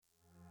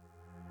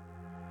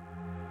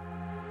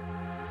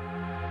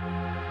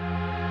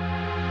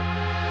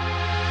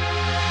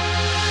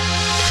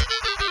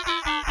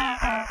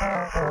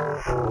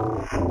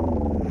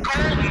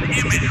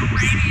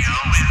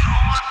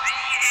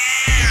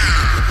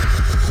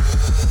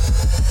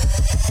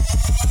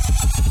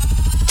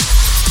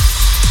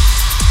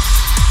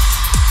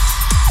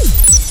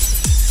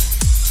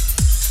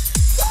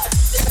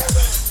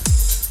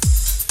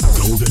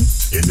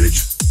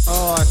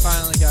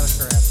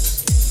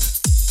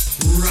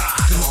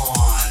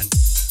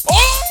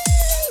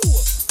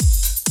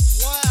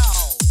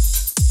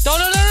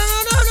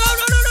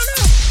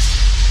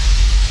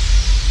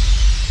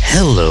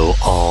Hello,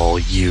 all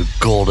you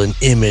Golden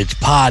Image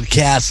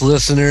podcast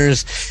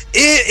listeners.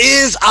 It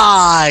is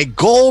I,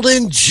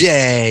 Golden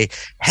J,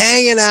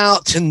 hanging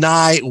out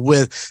tonight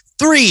with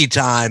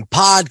three-time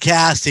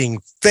podcasting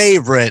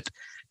favorite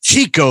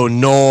Chico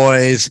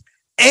Noise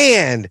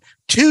and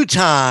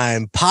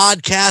two-time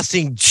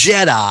podcasting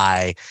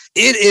Jedi.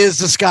 It is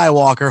the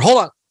Skywalker. Hold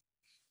on.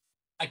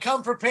 I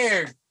come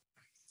prepared.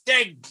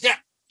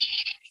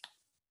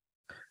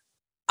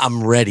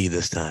 I'm ready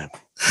this time.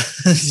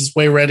 He's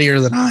way readier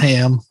than I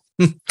am.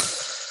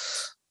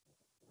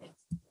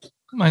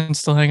 Mine's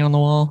still hanging on the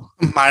wall.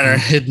 Mine are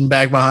hidden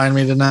back behind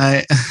me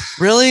tonight.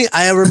 Really?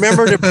 I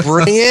remember to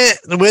bring it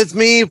with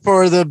me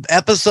for the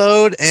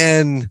episode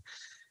and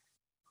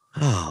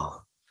Good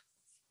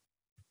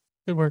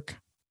work.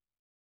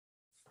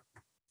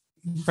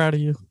 I'm proud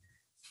of you.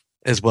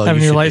 As well.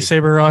 Having your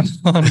lightsaber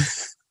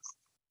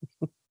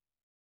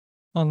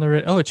on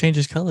the it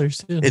changes colors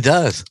too. It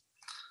does.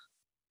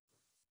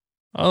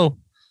 Oh.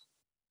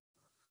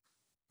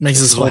 Makes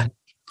this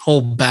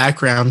whole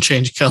background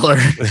change color.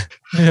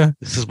 Yeah.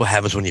 This is what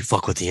happens when you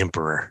fuck with the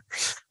Emperor.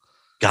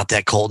 Got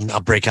that, Colton? I'll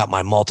break out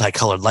my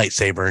multicolored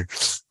lightsaber.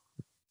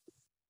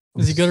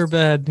 Is he good or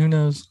bad? Who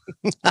knows?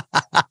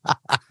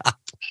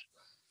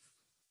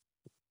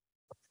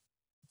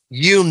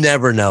 You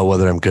never know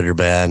whether I'm good or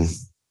bad.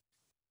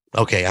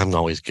 Okay, I'm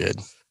always good.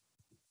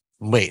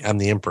 Wait, I'm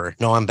the Emperor.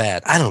 No, I'm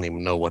bad. I don't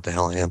even know what the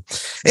hell I am.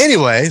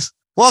 Anyways,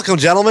 welcome,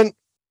 gentlemen.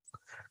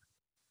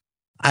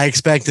 I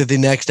expect that the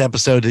next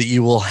episode that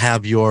you will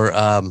have your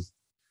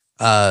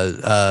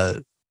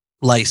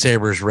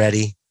lightsabers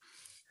ready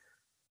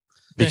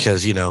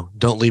because,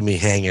 don't leave me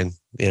hanging.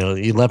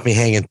 You left me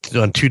hanging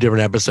on two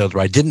different episodes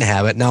where I didn't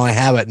have it. Now I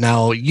have it.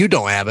 Now you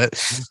don't have it.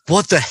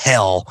 What the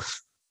hell?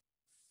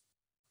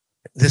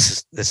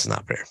 This is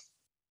not fair.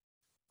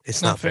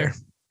 It's not fair.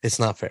 It's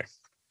not fair.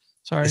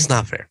 Sorry. It's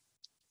not fair.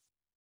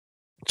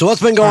 So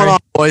what's been going on,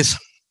 boys?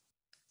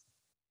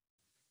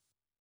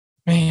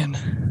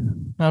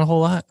 Man, not a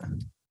whole lot.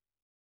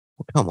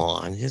 Come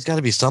on. There's got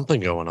to be something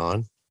going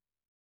on.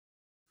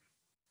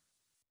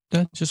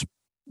 Just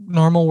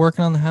normal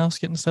working on the house,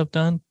 getting stuff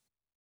done.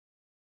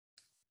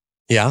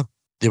 Yeah.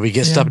 Did we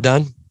get stuff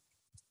done?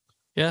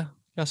 Yeah.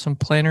 Got some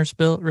planners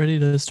built, ready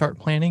to start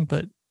planning,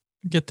 but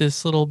get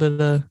this little bit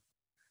of,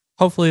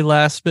 hopefully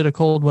last bit of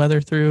cold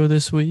weather through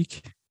this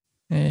week.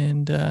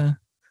 And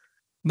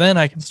then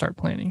I can start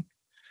planning.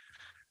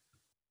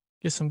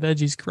 Get some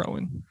veggies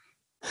growing.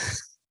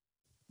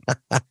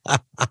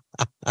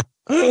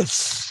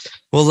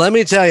 Well, let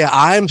me tell you,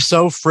 I'm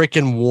so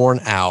freaking worn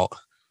out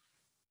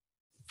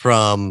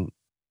from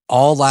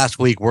all last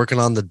week working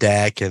on the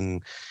deck.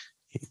 And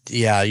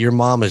yeah, your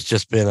mom has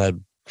just been a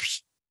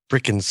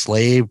freaking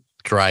slave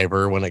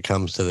driver when it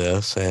comes to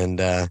this. And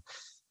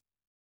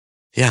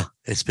yeah,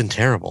 it's been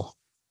terrible.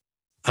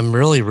 I'm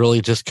really,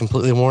 really just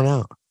completely worn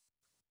out.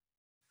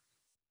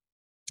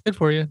 Good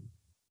for you.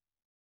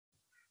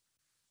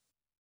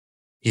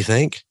 You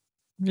think?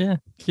 Yeah,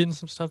 getting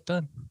some stuff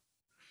done.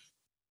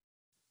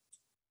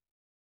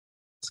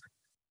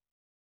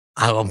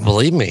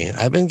 Believe me,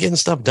 I've been getting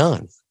stuff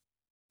done.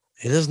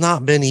 It has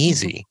not been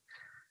easy.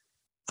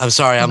 I'm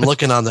sorry. I'm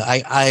looking on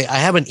I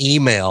have an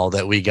email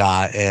that we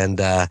got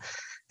and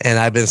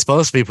I've been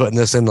supposed to be putting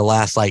this in the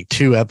last like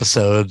 2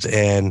 episodes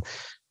and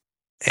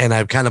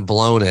I've kind of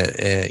blown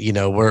it.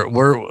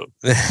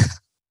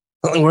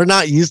 We're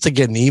not used to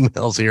getting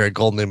emails here at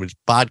Golden Image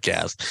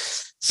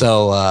Podcast.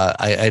 So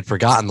I'd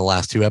forgotten the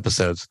last 2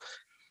 episodes.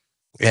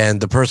 And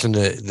the person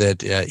that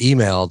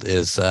emailed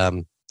is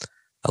a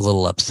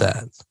little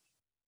upset.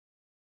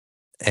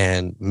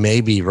 And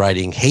maybe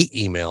writing hate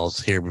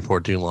emails here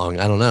before too long.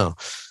 I don't know.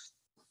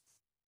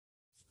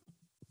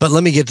 But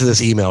let me get to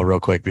this email real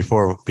quick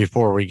before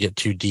we get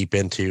too deep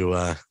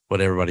into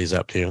what everybody's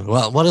up to.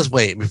 Well,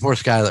 before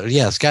Skylar.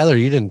 Yeah, Skylar,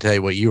 you didn't tell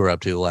you what you were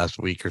up to the last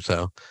week or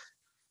so.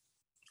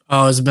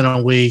 Oh, it's been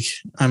a week.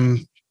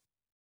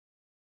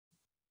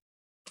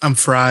 I'm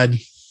fried.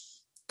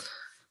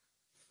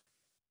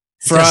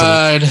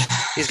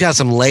 He's got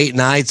some late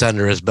nights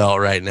under his belt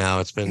right now.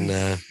 It's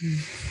been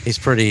it's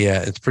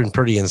been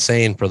pretty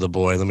insane for the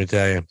boy, let me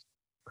tell you.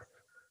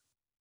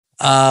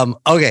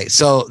 Okay,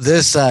 so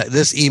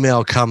this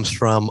email comes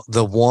from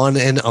the one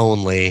and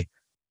only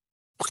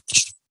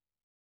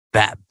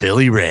Fat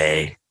Billy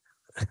Ray.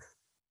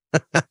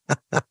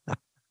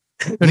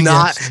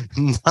 not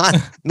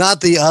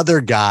the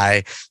other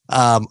guy,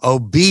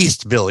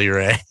 obese Billy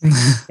Ray.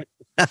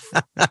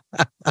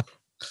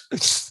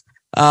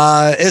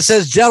 It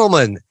says,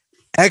 gentlemen,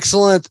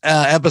 excellent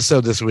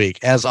episode this week.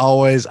 As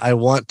always, I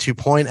want to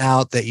point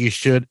out that you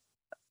should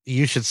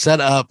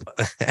set up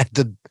at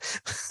the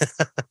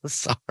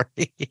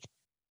sorry.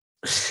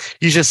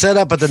 You should set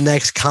up at the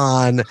next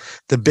con.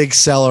 The big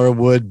seller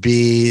would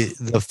be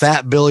the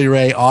Fat Billy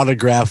Ray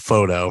autograph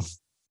photo.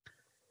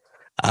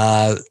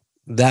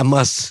 That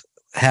must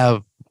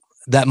have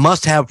that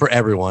must have for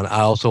everyone.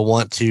 I also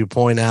want to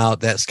point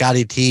out that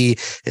Scotty T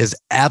is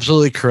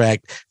absolutely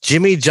correct.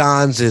 Jimmy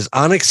John's is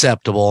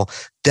unacceptable.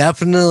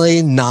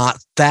 Definitely not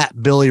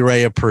Fat Billy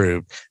Ray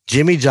approved.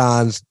 Jimmy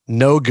John's,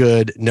 no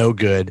good, no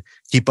good.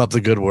 Keep up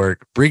the good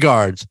work.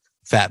 Regards,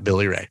 Fat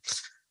Billy Ray.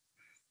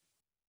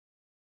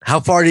 How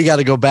far do you got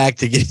to go back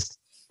to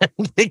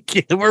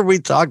get where we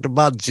talked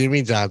about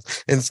Jimmy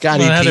John's and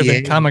Scotty Well, it had to have T?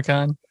 been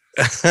Comic-Con.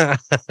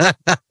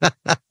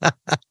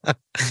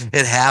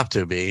 It'd have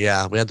to be.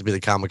 Yeah, we have to be the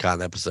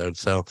Comic-Con episode.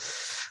 So,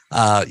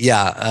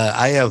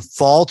 I have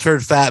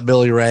faltered Fat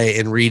Billy Ray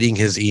in reading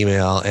his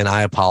email, and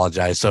I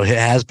apologize. So it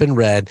has been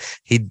read.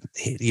 He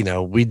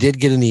we did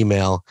get an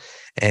email,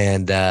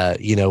 and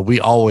we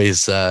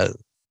always are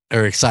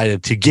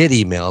excited to get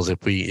emails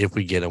if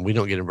we get them. We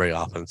don't get them very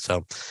often.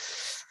 So,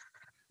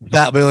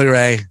 Fat Billy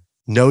Ray,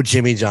 no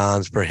Jimmy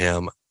John's for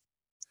him.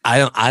 I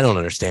don't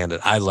understand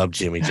it. I love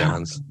Jimmy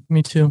John's.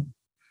 Me too.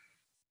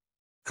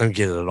 I don't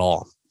get it at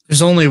all.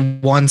 There's only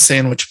one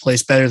sandwich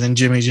place better than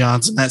Jimmy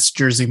John's, and that's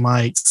Jersey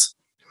Mike's.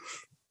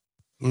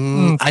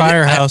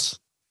 Firehouse.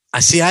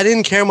 I see. I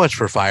didn't care much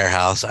for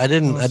Firehouse. I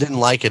didn't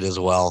like it as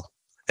well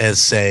as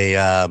say.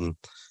 I'm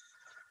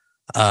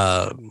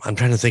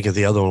trying to think of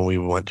the other one we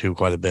went to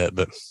quite a bit,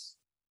 but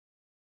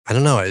I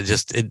don't know.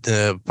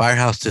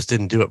 Firehouse just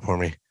didn't do it for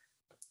me.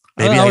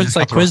 Maybe I always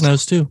like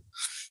Quiznos too.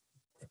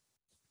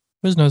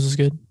 Quiznos is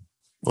good.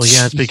 Well,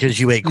 yeah, it's because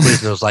you ate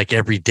Quiznos like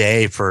every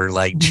day for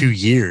like 2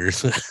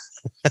 years.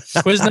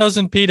 Quiznos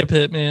and Pita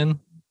Pit, man.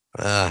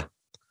 I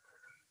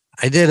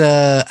did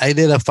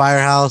a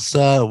Firehouse.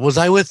 Was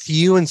I with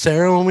you and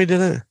Sarah when we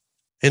did it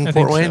in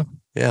Fort Wayne? So.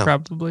 Yeah,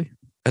 probably.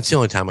 That's the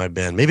only time I've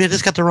been. Maybe I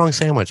just got the wrong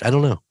sandwich. I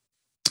don't know.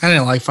 I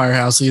didn't like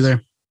Firehouse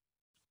either.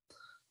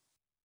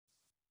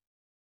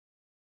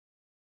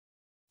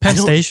 Penn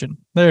Station.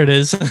 There it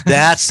is.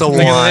 That's the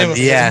one.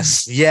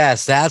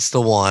 Yes, that's the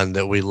one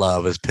that we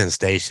love is Penn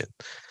Station.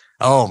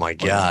 Oh my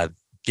God.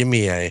 Give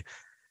me a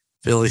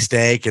Philly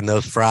steak and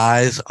those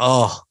fries.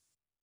 Oh,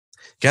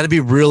 got to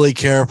be really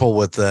careful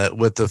with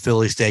the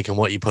Philly steak and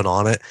what you put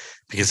on it,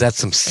 because that's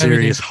some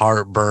serious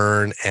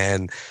heartburn,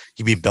 and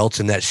you'd be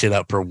belching that shit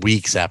up for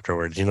weeks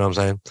afterwards. You know what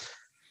I'm saying?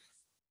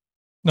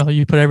 No,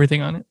 you put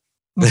everything on it.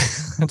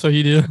 That's what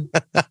you do.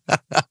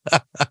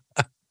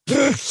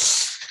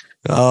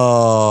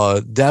 Oh,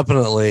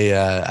 definitely.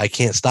 I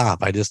can't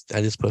stop. I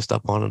just put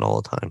stuff on it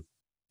all the time.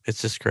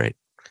 It's just great.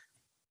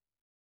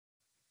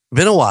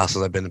 Been a while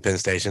since I've been to Penn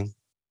Station.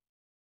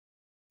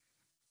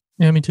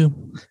 Yeah, me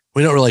too.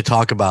 We don't really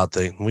talk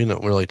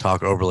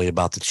overly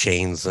about the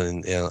chains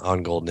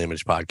on Golden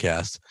Image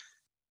podcast.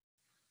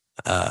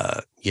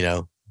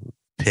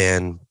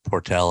 Penn,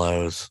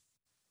 Portillo's.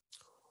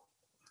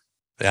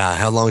 Yeah,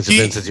 how long has it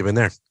been since you've been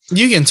there?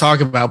 You can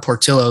talk about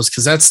Portillo's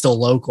because that's still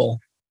local.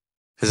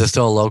 Is it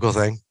still a local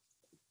thing?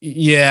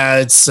 Yeah,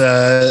 it's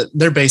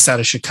they're based out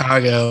of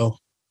Chicago.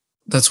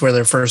 That's where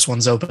their first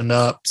ones opened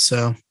up.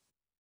 So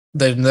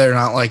they're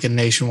not like a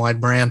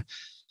nationwide brand.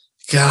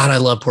 God, I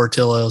love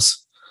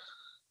Portillo's.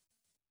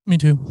 Me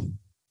too.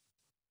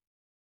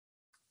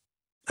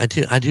 I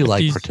do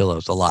like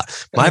Portillo's a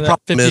lot. My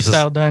problem is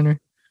style diner.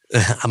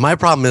 My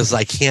problem is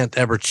I can't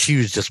ever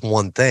choose just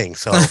one thing.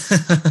 So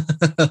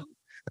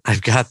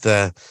I've got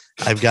the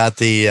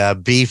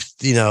beef,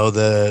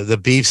 the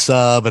beef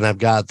sub, and I've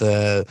got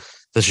the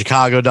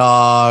Chicago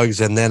dogs,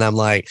 and then I'm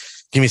like,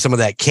 give me some of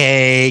that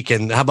cake,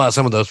 and how about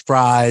some of those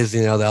fries?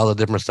 All the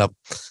different stuff.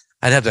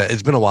 I'd have to.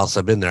 It's been a while since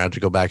I've been there. I have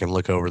to go back and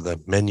look over the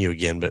menu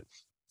again. But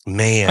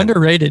man,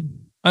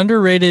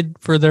 underrated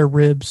for their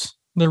ribs.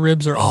 Their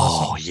ribs are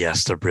awesome. Oh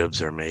yes, the ribs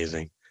are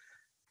amazing.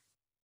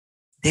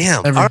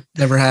 Damn,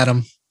 never had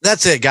them.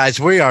 That's it, guys.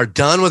 We are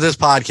done with this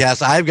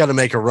podcast. I've got to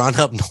make a run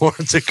up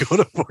north to go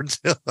to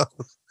Portillo's.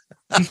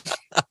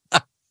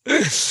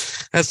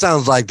 That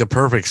sounds like the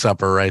perfect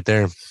supper right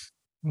there.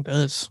 It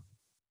does.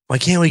 Why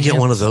can't we get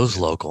one of those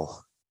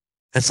local?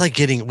 That's like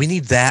we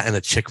need that and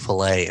a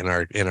Chick-fil-A in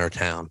our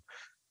town.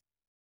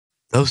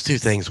 Those two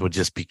things would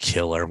just be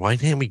killer. Why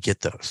can't we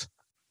get those?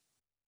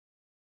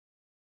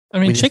 I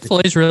mean,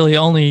 Chick-fil-A is really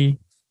only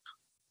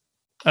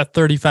a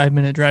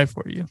 35-minute drive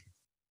for you.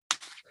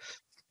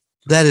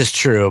 That is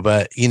true,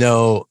 but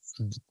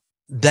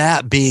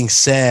that being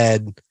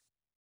said,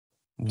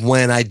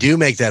 when I do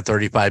make that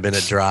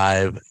 35-minute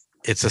drive,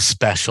 it's a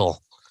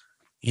special,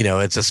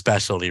 it's a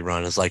specialty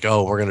run. It's like,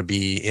 oh, we're going to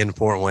be in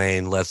Fort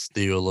Wayne. Let's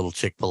do a little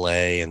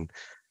Chick-fil-A. And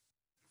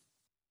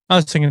I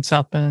was thinking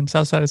south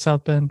side of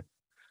South Bend.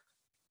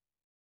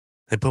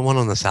 They put one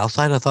on the south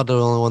side? I thought the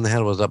only one they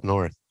had was up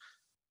north.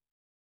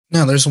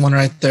 No, there's one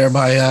right there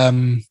by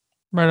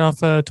right off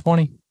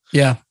 20.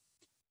 Yeah.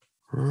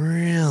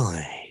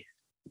 Really?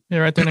 Yeah,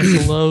 right there next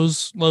to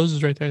Lowe's. Lowe's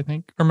is right there, I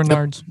think. Or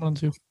Menards. 1,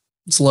 2.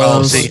 It's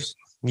Lowe's. Oh, see,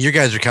 you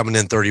guys are coming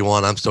in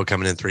 31. I'm still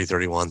coming in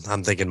 331.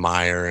 I'm thinking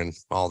Meyer and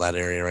all that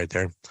area right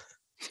there.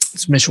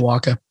 It's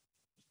Mishawaka.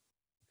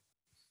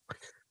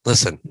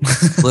 Listen. And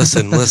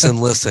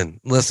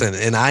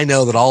I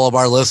know that all of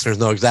our listeners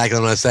know exactly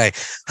what I say.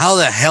 How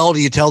the hell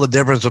do you tell the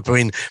difference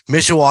between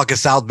Mishawaka,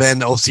 South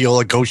Bend,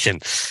 Osceola, Goshen?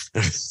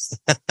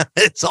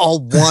 It's all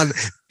one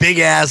big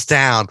ass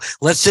town.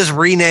 Let's just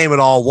rename it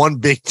all one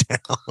big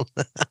town.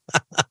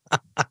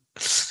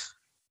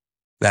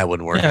 That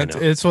wouldn't work. Yeah,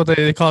 it's what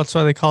they call it. That's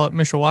why they call it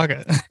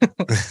Mishawaka.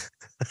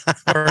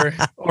 or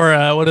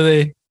what are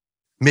they?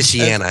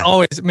 Michiana.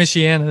 Always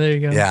Michiana. There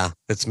you go. Yeah,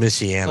 it's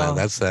Michiana.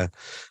 That's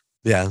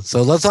yeah.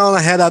 So let's all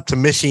head up to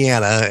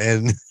Michiana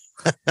and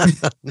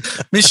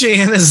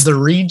Michiana is the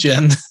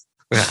region.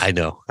 I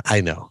know.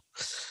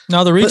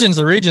 No, the region's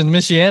the region.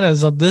 Michiana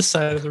is on this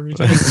side of the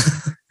region.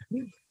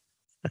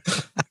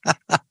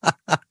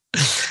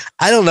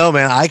 I don't know,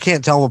 man. I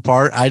can't tell them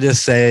apart. I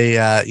just say,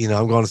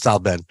 I'm going to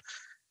South Bend.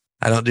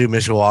 I don't do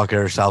Mishawaka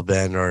or South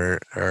Bend or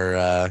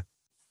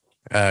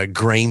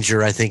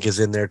Granger, I think, is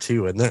in there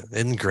too.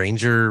 Isn't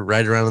Granger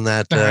right around in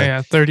that?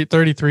 Yeah,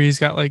 33's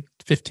got like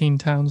 15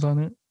 towns on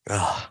it.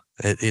 Oh,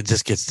 it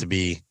just gets to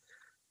be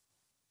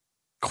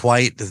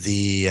quite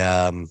the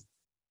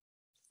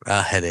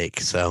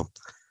headache. So,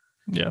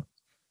 yeah.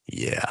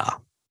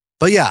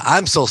 But yeah,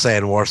 I'm still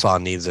saying Warsaw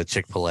needs a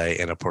Chick-fil-A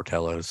and a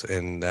Portillo's,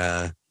 and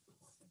let's.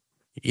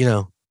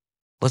 I'm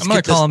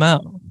gonna call them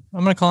out.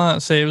 I'm gonna call out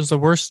and say it was the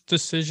worst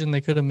decision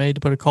they could have made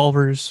to put a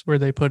Culver's where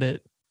they put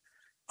it.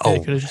 They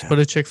could have just put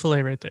a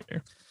Chick-fil-A right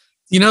there.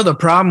 The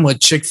problem with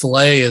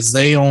Chick-fil-A is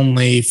they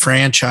only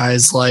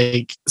franchise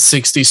like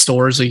 60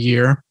 stores a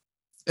year,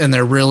 and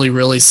they're really,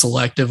 really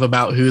selective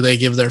about who they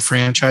give their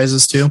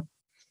franchises to.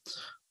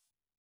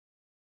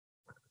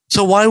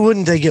 So why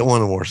wouldn't they get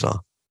one in Warsaw?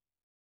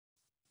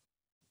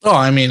 Oh,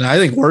 I mean, I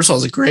think Warsaw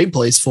is a great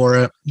place for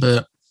it,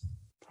 but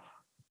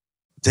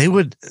they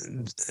would.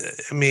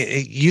 I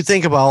mean, you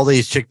think about all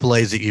these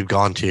Chick-fil-A's that you've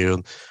gone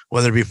to,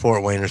 whether it be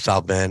Fort Wayne or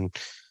South Bend,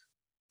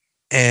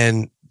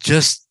 and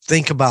just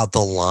think about the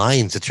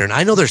lines that you're in.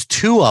 I know there's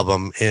 2 of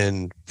them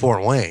in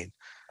Fort Wayne,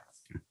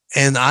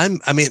 and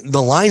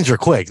the lines are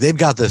quick. They've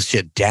got this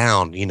shit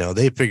down.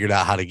 They figured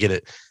out how to get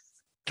it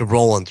to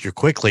rolling through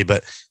quickly,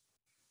 but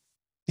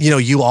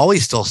you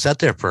always still sit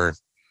there for.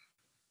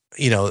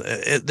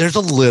 There's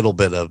a little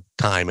bit of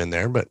time in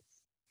there, but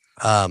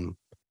I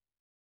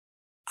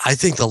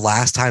think the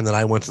last time that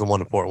I went to the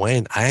one in Fort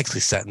Wayne, I actually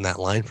sat in that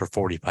line for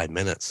 45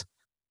 minutes.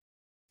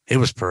 It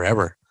was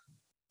forever.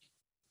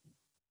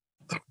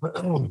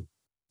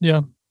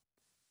 Yeah.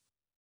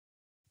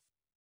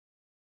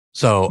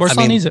 So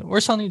Warsaw needs it.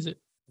 Warsaw needs it.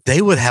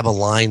 They would have a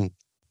line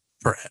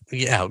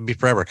it would be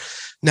forever.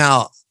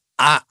 Now,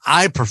 I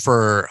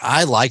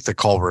like the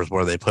Culver's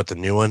where they put the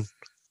new one.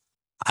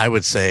 I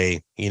would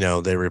say,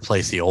 they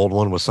replace the old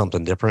one with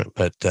something different,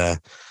 but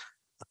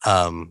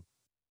I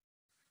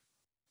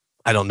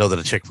don't know that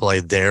a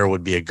Chick-fil-A there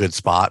would be a good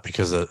spot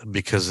because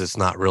it's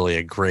not really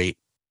a great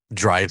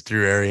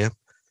drive-through area.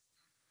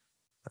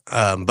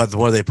 But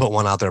where they put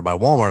one out there by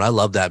Walmart, I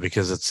love that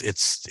because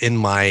it's in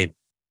my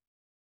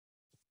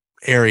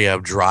area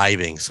of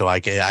driving, so I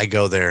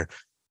go there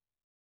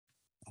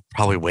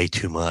probably way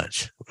too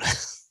much.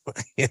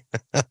 Yeah.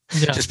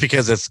 Just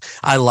because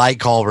I like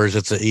Culver's.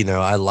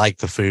 I like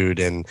the food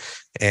and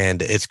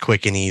it's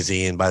quick and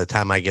easy. And by the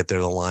time I get there,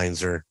 the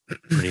lines are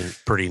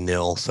pretty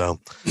nil. So,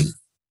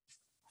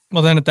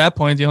 well, then at that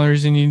point, the only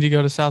reason you need to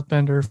go to South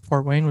Bend or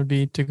Fort Wayne would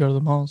be to go to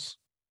the malls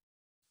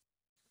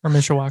or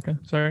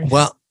Mishawaka. Sorry.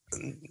 Well,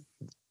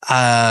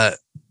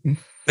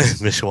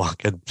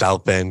 Mishawaka,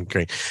 South Bend,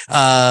 great.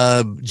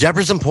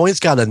 Jefferson Point's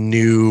got a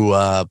new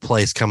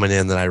place coming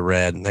in that I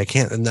read, and I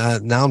can't.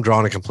 Now I'm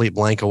drawing a complete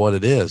blank of what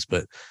it is,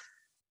 but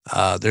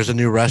there's a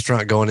new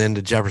restaurant going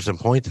into Jefferson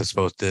Point that's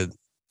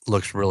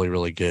looks really,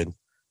 really good.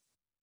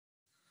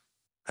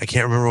 I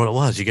can't remember what it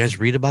was. You guys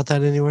read about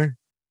that anywhere?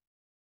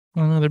 I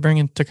don't know. They're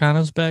bringing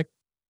Tucanos back.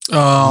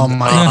 Oh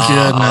my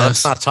goodness!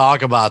 Let's not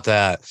talk about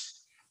that.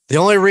 The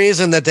only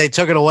reason that they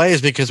took it away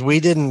is because we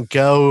didn't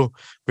go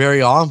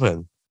very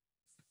often.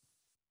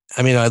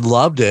 I mean, I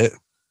loved it.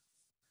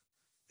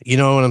 You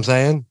know what I'm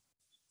saying?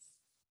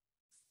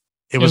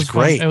 It was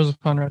great. It was a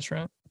fun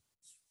restaurant.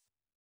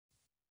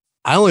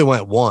 I only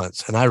went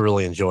once, and I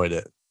really enjoyed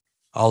it.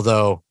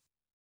 Although,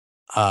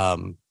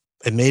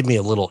 it made me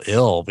a little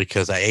ill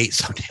because I ate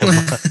so damn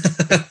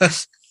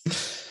much.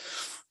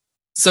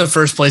 It's the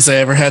first place I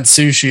ever had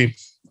sushi,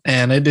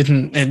 and it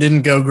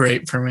didn't go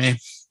great for me.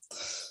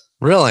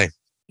 Really?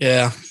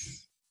 Yeah.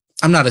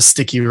 I'm not a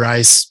sticky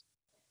rice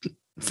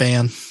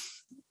fan.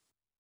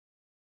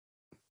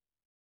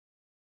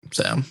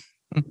 So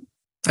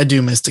I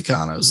do miss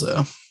Tucanos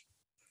though.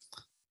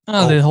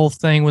 Oh, the whole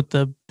thing with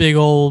the big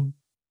old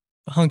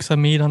hunks of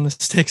meat on the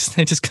sticks.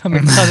 They just come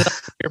and cut it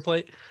off your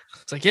plate.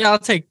 It's like, yeah, I'll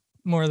take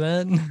more of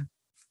that.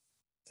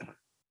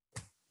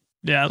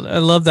 Yeah, I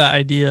love that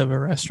idea of a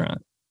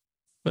restaurant.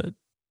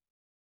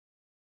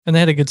 And they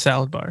had a good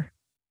salad bar.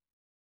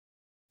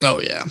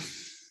 Oh yeah.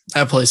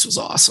 That place was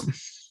awesome.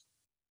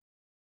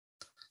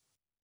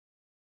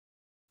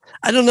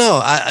 I don't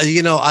know. I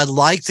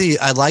like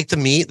the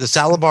meat. The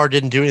salad bar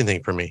didn't do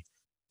anything for me.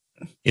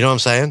 You know what I'm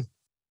saying?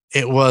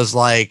 It was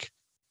like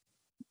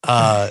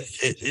I'm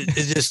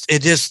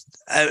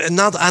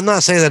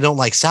not saying I don't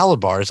like salad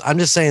bars. I'm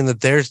just saying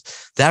that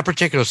that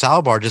particular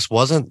salad bar just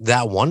wasn't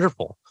that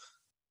wonderful.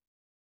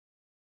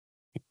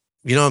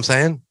 You know what I'm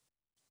saying?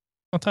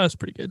 I thought it was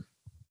pretty good.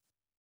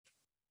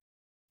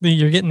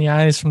 You're getting the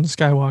eyes from the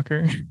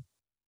Skywalker.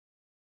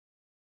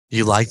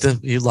 You liked it?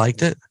 It's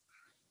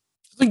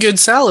a good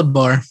salad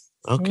bar.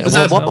 Okay. It's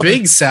a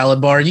big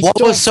salad bar.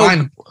 What was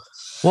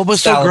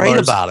so great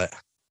about it?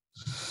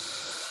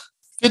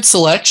 Good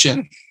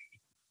selection.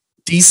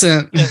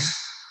 Decent. Yeah.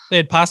 They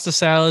had pasta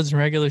salads and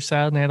regular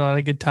salad, and they had a lot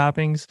of good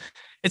toppings.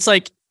 It's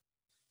like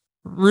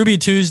Ruby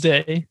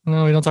Tuesday.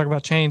 No, we don't talk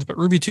about chains, but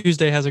Ruby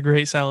Tuesday has a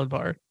great salad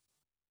bar.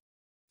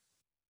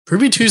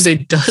 Ruby Tuesday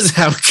does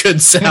have a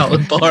good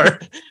salad bar.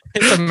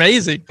 It's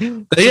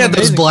amazing. They had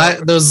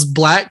those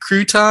black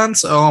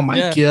croutons. Oh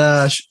my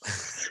gosh.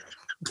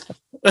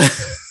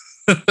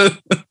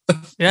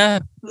 Yeah.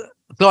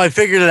 So I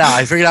figured it out.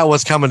 I figured out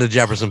what's coming to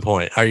Jefferson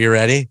Point. Are you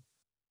ready?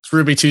 It's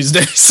Ruby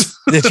Tuesdays.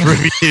 It's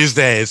Ruby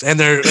Tuesdays, and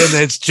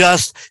it's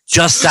just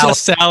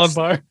salad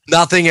bar.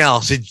 Nothing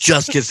else. It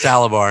just gets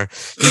salad bar.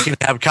 You can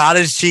have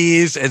cottage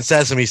cheese and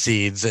sesame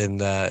seeds,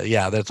 and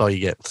that's all you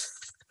get.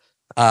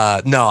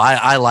 No,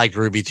 I liked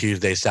Ruby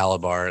Tuesday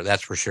salad bar.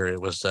 That's for sure. It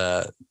was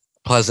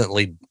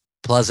pleasantly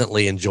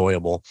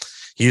enjoyable.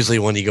 Usually,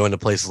 when you go into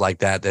places like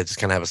that, they just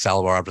kind of have a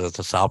salad bar up to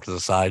the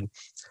side.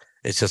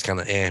 It's just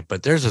kind of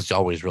but theirs is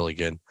always really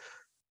good.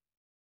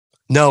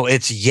 No,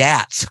 it's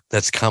Yats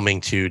that's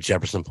coming to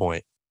Jefferson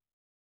Point,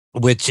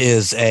 which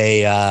is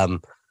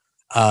basically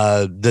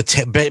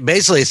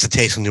it's the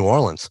taste of New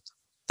Orleans.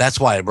 That's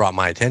why it brought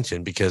my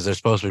attention, because they're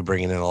supposed to be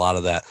bringing in a lot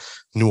of that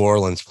New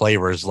Orleans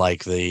flavors,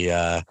 like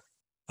the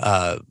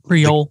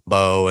Creole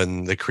bow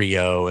and the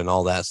Creole and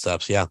all that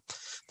stuff. So, yeah,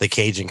 the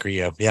Cajun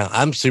Creole. Yeah,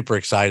 I'm super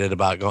excited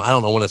about going. I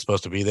don't know when it's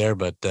supposed to be there,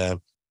 but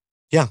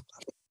yeah,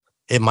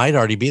 it might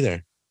already be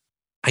there.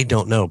 I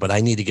don't know, but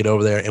I need to get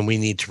over there, and we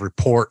need to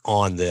report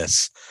on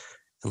this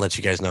and let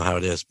you guys know how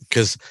it is.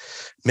 Because,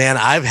 man,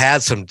 I've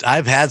had some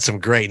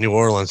great New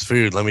Orleans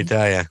food. Let me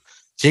tell you,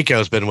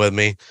 Chico's been with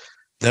me.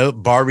 The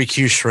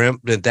barbecue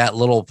shrimp at that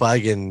little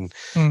fucking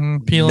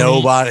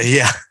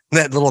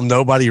that little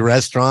nobody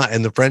restaurant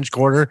in the French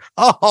Quarter.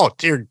 Oh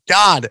dear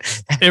God!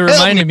 It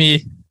reminded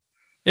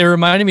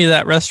me of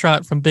that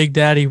restaurant from Big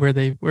Daddy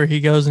where he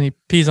goes and he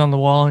pees on the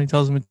wall and he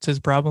tells him it's his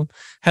problem.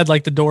 Had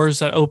like the doors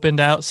that opened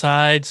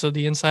outside, so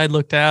the inside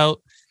looked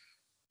out.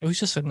 It was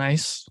just a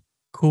nice,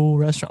 cool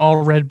restaurant,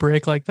 all red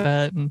brick like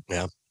that. And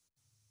yeah,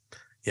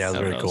 it was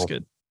very cool. Was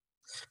good.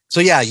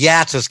 So yeah,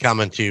 Yats is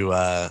coming to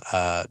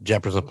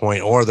Jefferson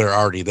Point, or they're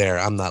already there.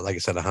 I'm not, like I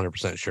said,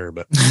 100% sure,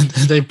 but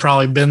they've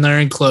probably been there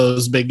and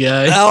closed, big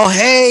guy. Oh,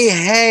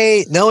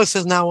 hey! No, it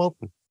says now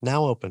open.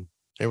 Now open.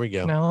 There we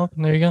go. Now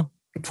open. There you go.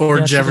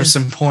 Poor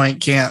Jefferson Point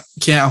can't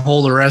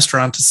hold a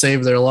restaurant to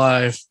save their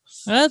life.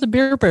 The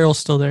beer barrel's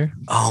still there.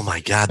 Oh my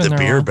God, the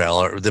beer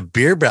barrel. The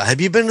beer barrel.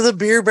 Have you been to the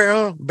beer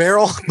barrel?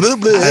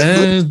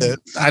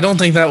 I don't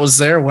think that was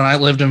there when I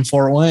lived in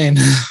Fort Wayne.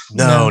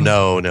 No.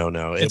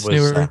 It was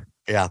newer.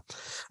 Yeah.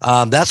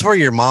 That's where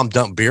your mom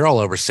dumped beer all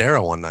over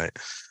Sarah one night.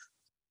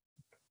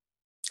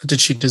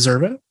 Did she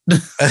deserve it?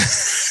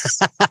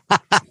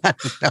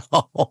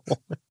 No.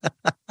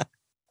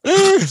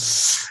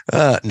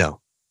 No.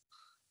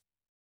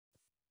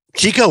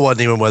 Chico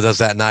wasn't even with us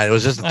that night. It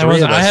was just the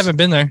three of us. I haven't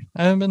been there.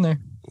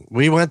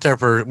 We were up there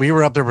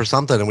for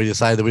something, and we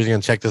decided that we were going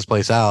to check this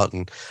place out.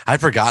 And I'd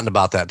forgotten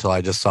about that until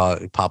I just saw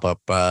it pop up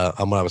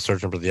when I was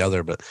searching for the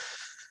other. But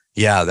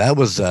yeah, it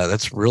was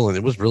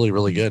really,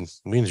 really good.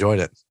 We enjoyed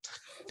it.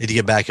 Need to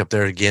get back up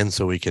there again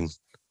so we can,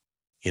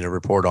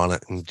 report on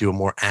it and do a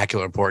more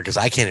accurate report, because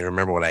I can't even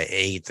remember what I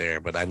ate there,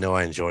 but I know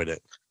I enjoyed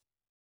it.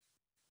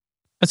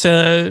 I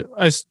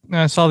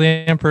saw the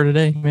Emperor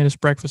today. He made us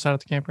breakfast out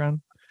at the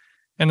campground.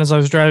 And as I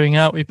was driving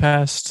out, we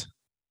passed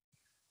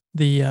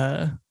the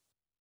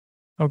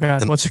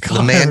what's it called?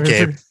 The Man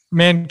Cave.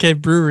 Man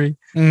Cave Brewery.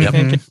 Yep.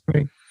 Man Cave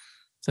Brewery.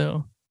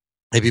 So,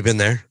 have you been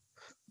there?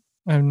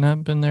 I've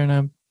not been there, and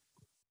I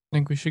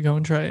think we should go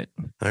and try it.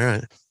 All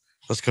right,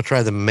 let's go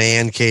try the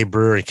Man Cave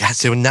Brewery. God,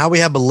 so now we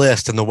have a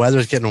list, and the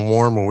weather's getting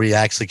warm, where we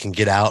actually can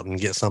get out and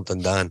get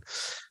something done.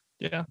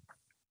 Yeah,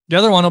 the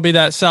other one will be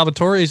that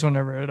Salvatore's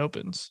whenever it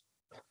opens.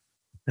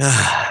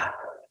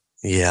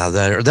 Yeah,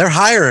 they're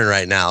hiring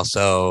right now,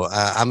 so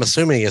I'm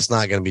assuming it's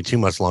not going to be too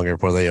much longer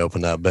before they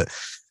open up. But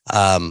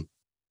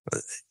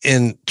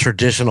in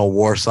traditional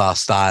Warsaw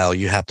style,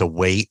 you have to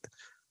wait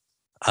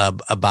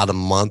about a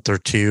month or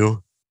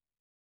two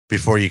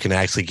before you can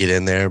actually get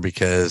in there,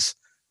 because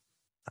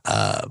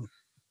the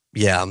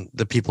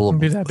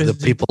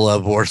people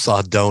of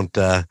Warsaw don't.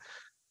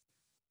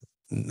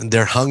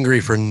 They're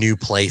hungry for new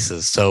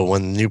places, so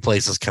when new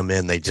places come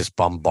in, they just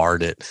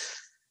bombard it,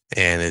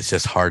 and it's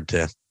just hard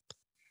to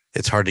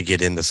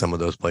get into some of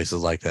those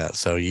places like that.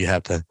 So you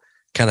have to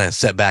kind of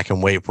sit back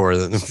and wait for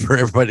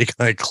everybody to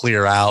kind of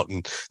clear out,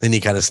 and then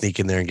you kind of sneak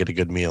in there and get a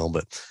good meal.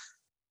 But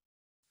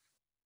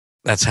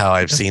That's how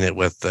I've seen it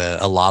with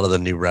a lot of the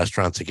new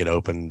restaurants that get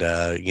opened.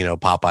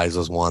 Popeyes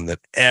was one that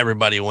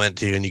everybody went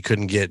to, and you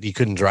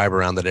couldn't drive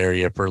around that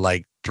area for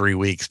like 3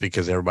 weeks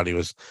because everybody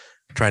was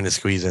trying to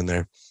squeeze in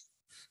there.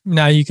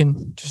 Now you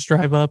can just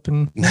drive up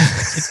and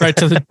right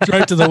to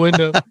the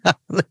window.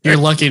 You're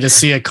lucky to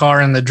see a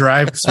car in the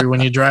drive-thru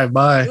when you drive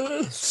by.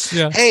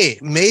 Yeah. Hey,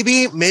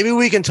 maybe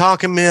we can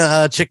talk him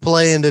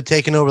Chick-fil-A into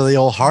taking over the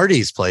old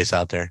Hardee's place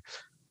out there.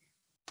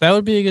 That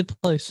would be a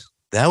good place.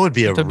 That would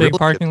be a big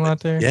parking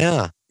lot there.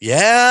 Yeah.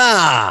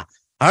 Yeah.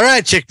 All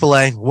right,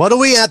 Chick-fil-A. What do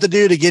we have to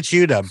do to get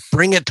you to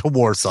bring it to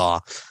Warsaw?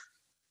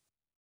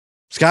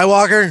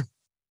 Skywalker?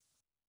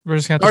 We're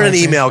just going to start an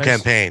email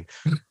campaign.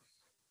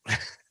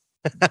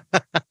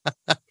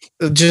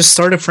 Just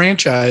start a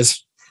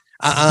franchise.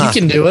 You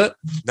can do it.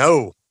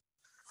 No.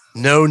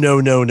 No.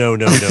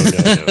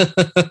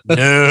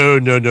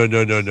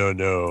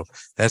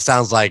 That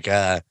sounds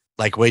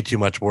like way too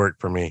much work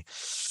for me.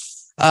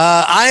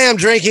 I am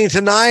drinking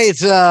tonight.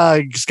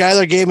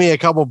 Skylar gave me a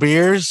couple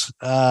beers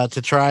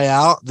to try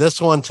out.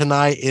 This one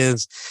tonight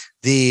is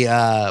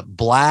the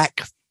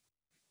Black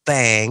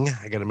Fang.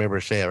 I got to remember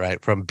to say it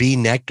right. From B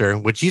Nectar,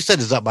 which you said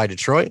is up by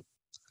Detroit.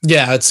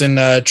 Yeah, it's in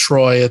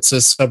Troy. It's a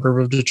suburb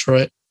of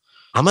Detroit.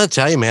 I'm going to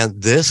tell you, man,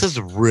 this is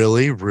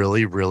really,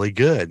 really, really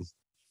good.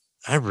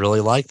 I really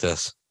like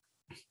this.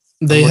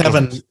 They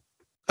have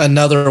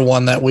another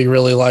one that we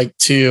really like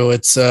too.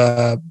 It's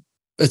a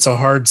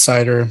hard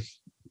cider.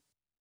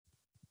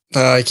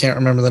 I can't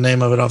remember the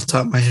name of it off the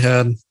top of my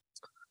head.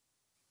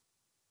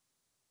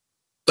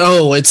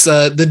 Oh, it's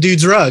the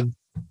Dude's Rug.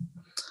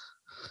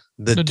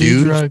 The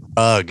Dude's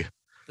Rug.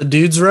 The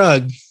Dude's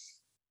Rug.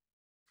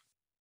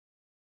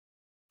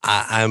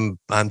 I'm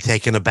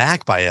taken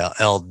aback by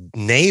El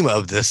name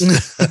of this.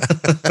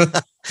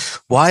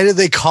 Why do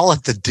they call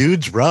it the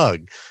Dude's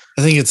Rug?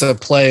 I think it's a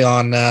play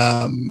on.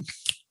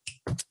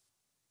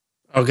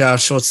 Oh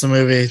gosh, what's the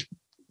movie?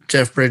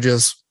 Jeff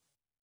Bridges.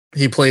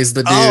 He plays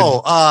the dude.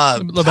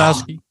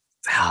 Lebowski.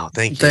 Oh,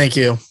 thank you. Thank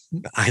you.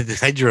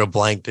 I drew a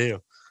blank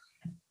too.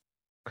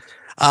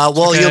 You'll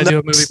do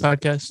a movie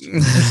podcast.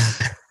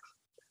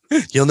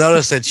 You'll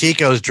notice that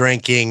Chico's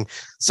drinking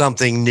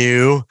something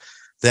new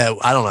that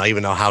I don't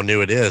even know how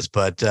new it is,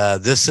 but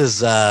this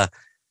is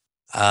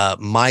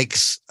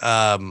Mike's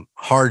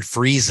Hard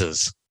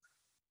Freezes,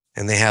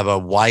 and they have a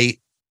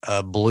white,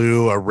 a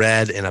blue, a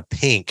red, and a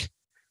pink.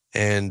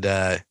 And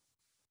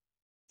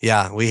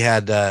yeah, we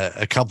had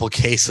a couple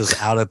cases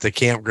out at the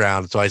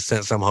campground, so I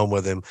sent some home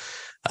with him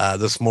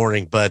this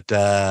morning. But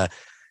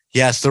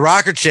yes, the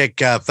Rocker Chick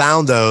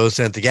found those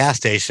at the gas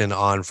station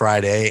on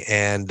Friday,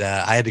 and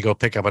I had to go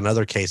pick up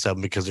another case of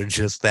them because they're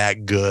just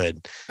that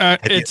good.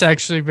 It's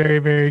actually very,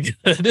 very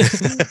good.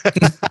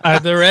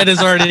 The red is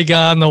already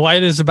gone. The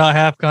white is about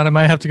half gone. I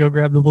might have to go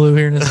grab the blue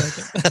here in a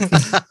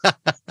second.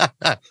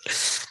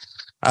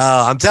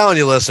 I'm telling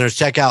you, listeners,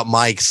 check out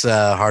Mike's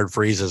Hard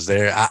Freezes.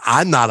 There,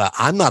 I'm not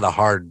a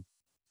hard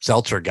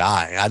seltzer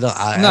guy. I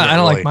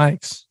don't like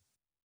Mike's.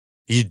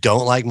 You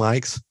don't like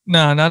Mike's?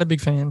 No, not a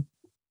big fan.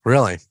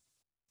 Really?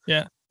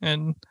 Yeah,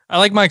 and I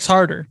like Mike's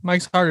Harder.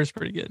 Mike's Harder is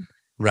pretty good.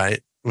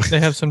 Right. They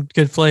have some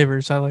good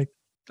flavors. I like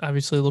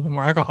obviously a little bit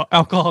more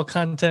alcohol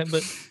content,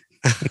 but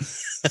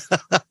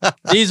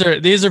these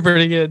are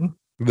pretty good.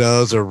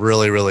 Those are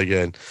really, really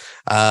good.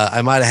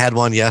 I might have had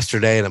one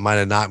yesterday and it might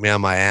have knocked me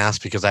on my ass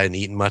because I hadn't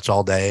eaten much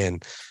all day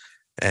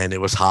and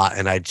it was hot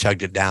and I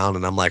chugged it down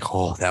and I'm like,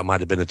 oh, that might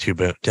have been too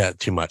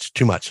much.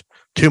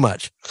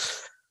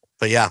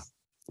 But yeah,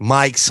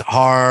 Mike's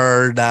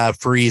Hard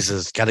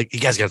Freezes. You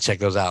guys got to check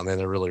those out, man.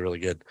 They're really, really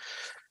good.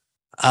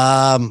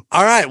 All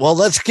right. Well,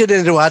 let's get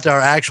into what our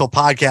actual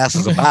podcast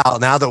is about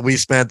now that we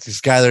spent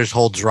Skylar's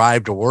whole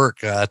drive to work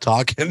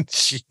talking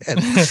shit.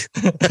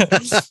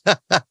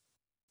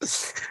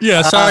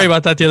 Yeah, sorry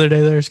about that the other day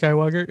there,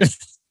 Skywalker.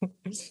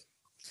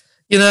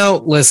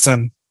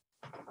 Listen,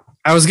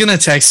 I was going to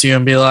text you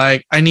and be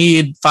like, I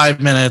need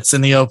 5 minutes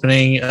in the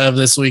opening of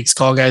this week's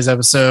Call Guys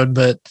episode,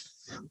 but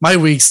my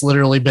week's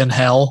literally been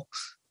hell.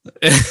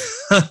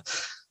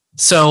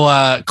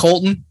 So,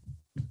 Colton,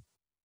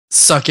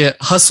 suck it.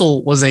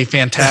 Hustle was a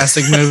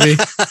fantastic movie.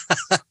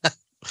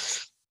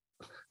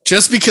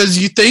 Just because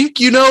you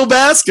think you know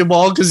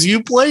basketball because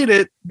you played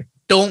it,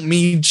 don't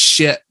mean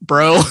shit,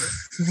 bro.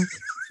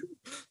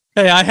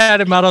 Hey, I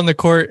had him out on the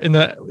court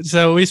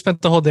so we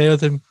spent the whole day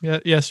with him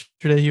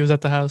yesterday. He was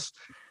at the house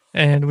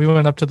and we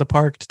went up to the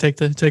park to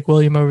take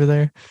William over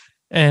there.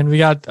 And we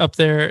got up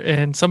there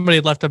and somebody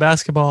had left a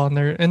basketball in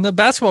there. And the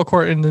basketball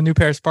court in the New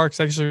Paris Park is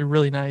actually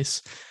really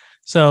nice.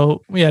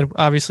 So we had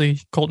obviously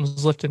Colton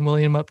was lifting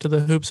William up to the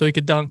hoop so he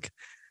could dunk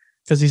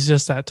because he's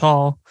just that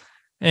tall.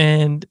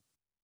 And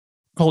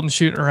Colton's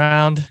shooting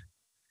around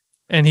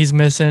and he's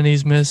missing.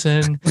 He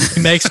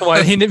makes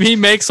one. He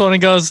makes one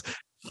and goes,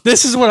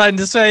 "This is what I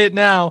say it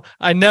now.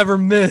 I never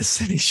miss."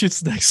 And he shoots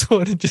the next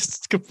one and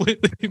just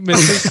completely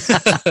misses.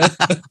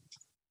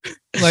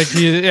 I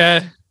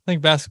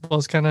think basketball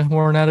is kind of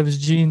worn out of his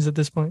genes at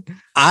this point.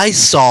 I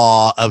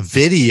saw a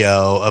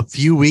video a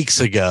few weeks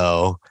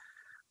ago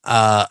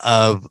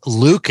of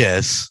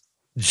Lucas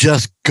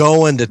just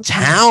going to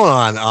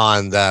town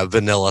on the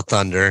Vanilla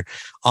Thunder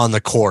on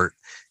the court.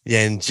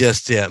 And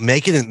just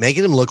making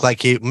him look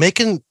like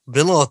making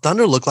Vanilla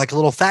Thunder look like a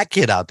little fat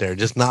kid out there,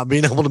 just not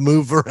being able to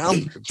move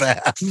around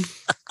fast.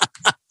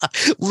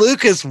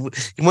 Lucas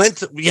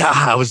went.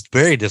 I was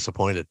very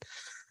disappointed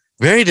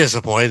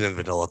in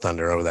Vanilla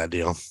Thunder over that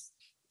deal.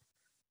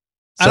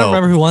 I don't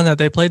remember who won that.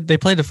 They played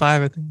to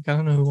 5. I think I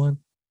don't know who won.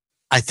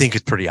 I think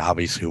it's pretty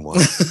obvious who won.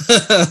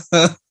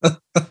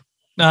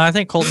 No, I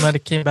think Colton might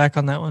have came back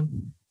on that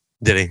one.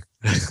 Did he?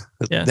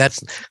 Yeah. That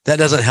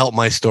doesn't help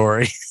my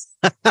story.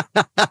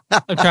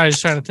 I'm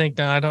just trying to think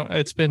now. I don't.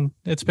 It's been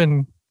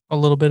a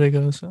little bit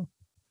ago.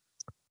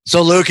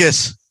 So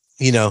Lucas,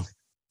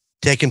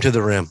 take him to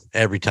the rim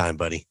every time,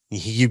 buddy.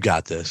 You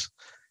got this.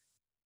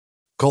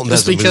 Colton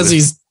just because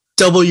he's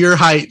double your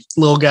height,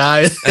 little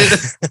guy,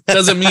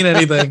 doesn't mean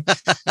anything.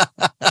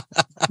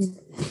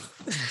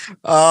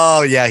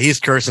 Oh yeah, he's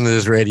cursing at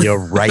his radio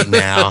right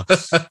now.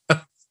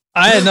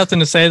 I had nothing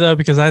to say though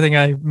because I think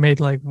I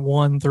made like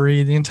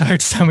 1-3 the entire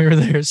time we were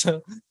there.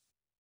 So.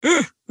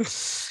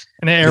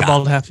 And I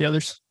airballed half the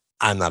others.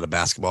 I'm not a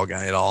basketball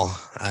guy at all.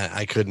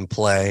 I couldn't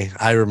play.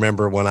 I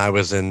remember when I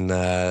was in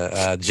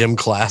gym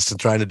class and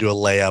trying to do a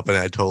layup and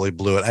I totally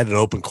blew it. I had an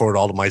open court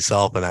all to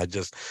myself and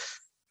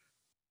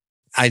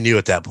I knew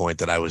at that point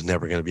that I was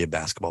never going to be a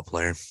basketball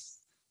player.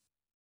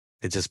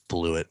 It just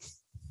blew it.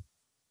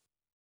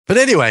 But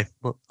anyway,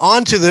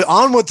 on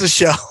with the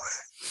show.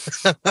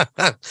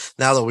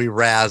 Now that we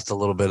razzed a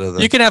little bit of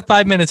You can have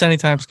 5 minutes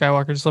anytime,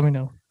 Skywalker. Just let me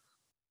know.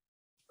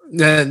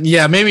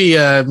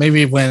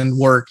 Maybe when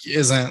work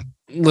isn't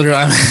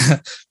literally.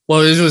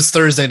 Well, it was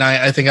Thursday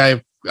night. I think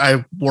I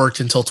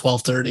worked until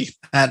 12:30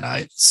 at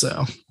night.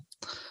 So,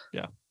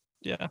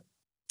 yeah.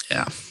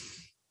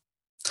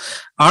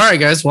 All right,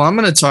 guys. Well, I'm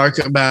going to talk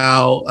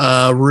about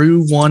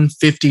Rue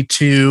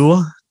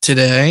 152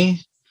 today.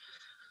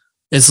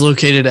 It's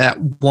located at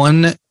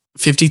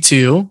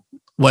 152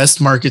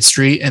 West Market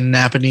Street in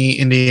Napanee,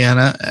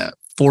 Indiana, at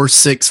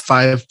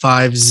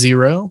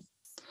 46550.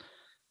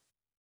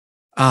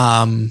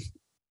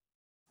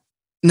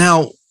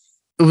 Now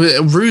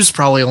Rue's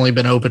probably only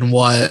been open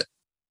what?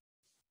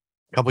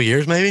 A couple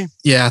years, maybe?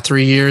 Yeah,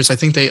 3 years. I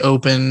think they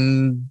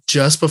opened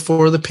just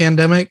before the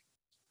pandemic.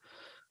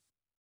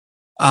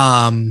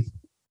 And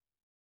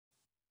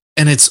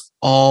it's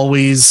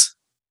always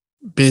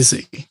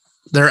busy.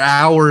 Their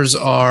hours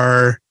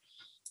are,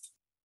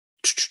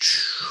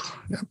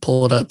 gotta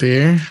pull it up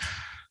here,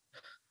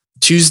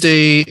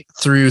 Tuesday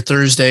through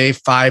Thursday,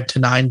 5 to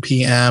 9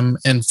 p.m.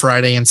 and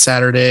Friday and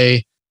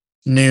Saturday,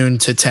 noon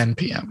to 10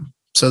 p.m.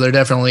 So they're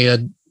definitely a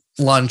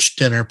lunch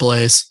dinner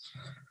place,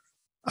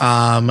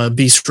 a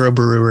bistro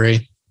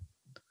brewery.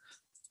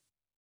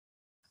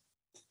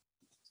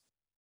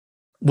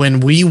 When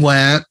we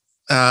went,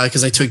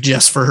 because I took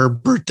Jess for her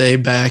birthday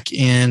back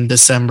in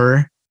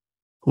December,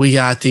 we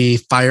got the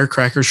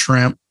firecracker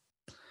shrimp,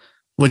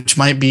 which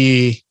might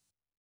be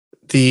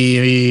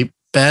the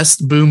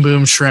best boom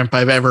boom shrimp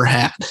I've ever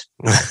had.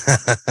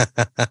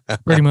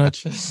 Pretty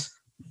much.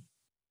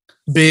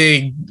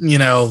 Big,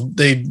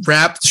 they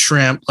wrapped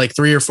shrimp, like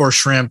 3 or 4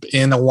 shrimp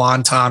in a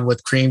wonton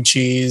with cream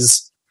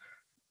cheese.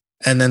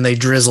 And then they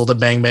drizzled a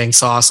bang bang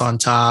sauce on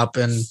top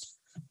and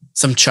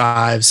some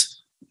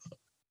chives.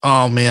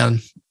 Oh man,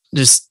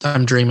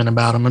 I'm dreaming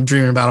about them. I'm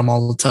dreaming about them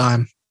all the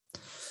time.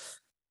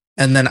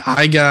 And then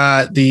I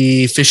got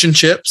the fish and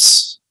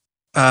chips,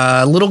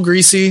 a little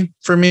greasy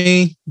for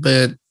me,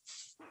 but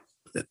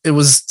it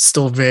was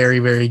still very,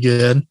 very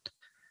good.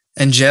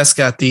 And Jess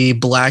got the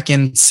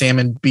blackened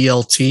salmon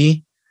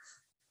BLT.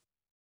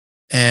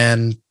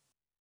 And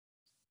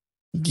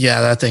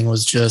yeah, that thing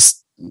was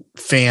just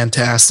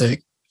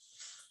fantastic.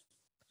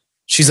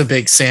 She's a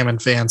big salmon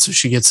fan, so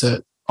she gets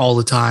it all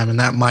the time. And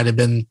that might have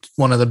been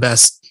one of the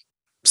best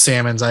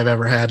salmons I've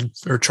ever had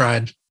or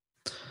tried.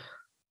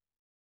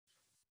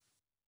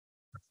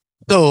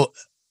 So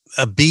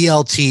a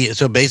BLT,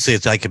 so basically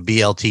it's like a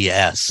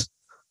BLTS.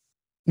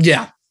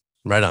 Yeah.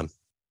 Right on.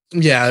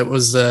 Yeah, it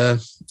was I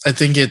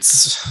think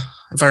it's,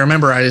 if I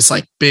remember right, it's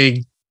like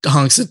big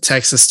hunks of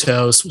Texas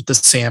toast with the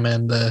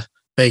salmon, the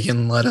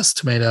bacon, lettuce,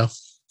 tomato.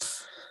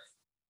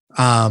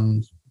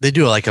 They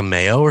do like a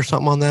mayo or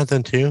something on that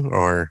then too,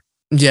 or?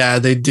 Yeah,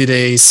 they did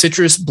a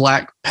citrus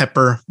black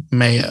pepper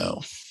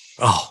mayo.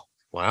 Oh,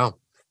 wow.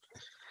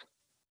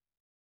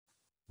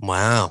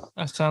 Wow.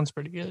 That sounds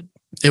pretty good.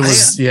 It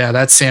was,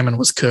 that salmon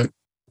was cooked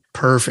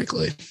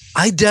perfectly.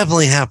 I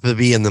definitely have to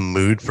be in the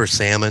mood for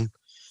salmon.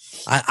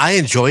 I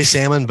enjoy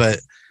salmon, but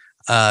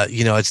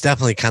it's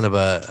definitely kind of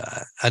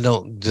I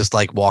don't just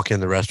like walk in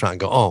the restaurant and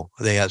go, oh,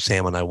 they got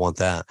salmon, I want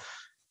that.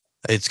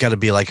 It's got to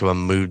be like a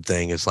mood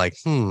thing. It's like,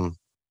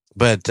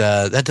 but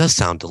that does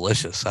sound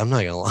delicious. I'm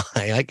not gonna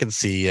lie. I can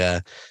see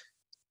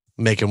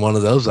making one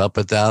of those up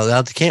at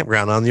the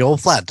campground on the old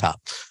flat top.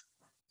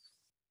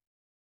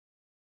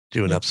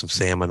 Doing up some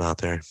salmon out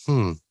there.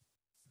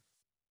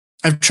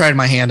 I've tried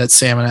my hand at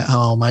salmon at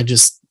home.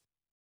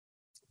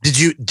 Did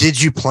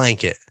you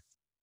plank it?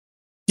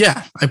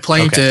 Yeah, I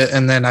planked it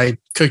and then I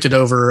cooked it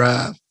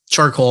over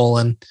charcoal,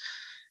 and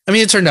I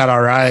mean, it turned out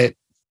all right.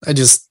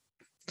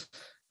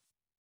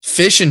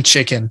 Fish and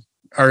chicken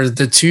are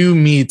the two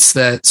meats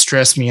that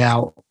stress me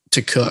out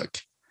to cook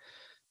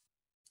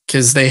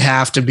because they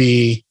have to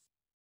be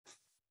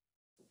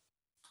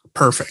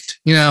perfect.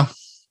 Yeah.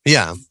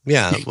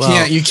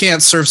 You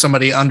can't serve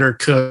somebody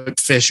undercooked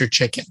fish or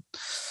chicken.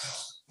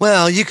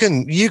 Well, you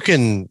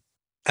can.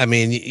 I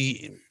mean,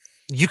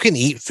 you can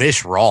eat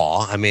fish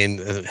raw. I mean,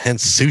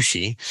 hence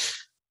sushi.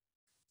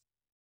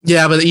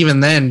 Yeah, but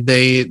even then,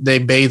 they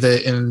bathe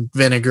it in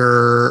vinegar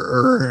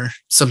or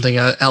something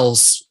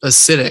else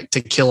acidic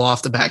to kill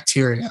off the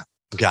bacteria.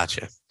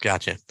 Gotcha.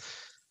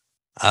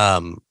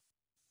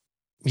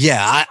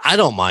 Yeah, I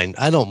don't mind.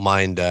 I don't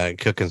mind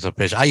cooking some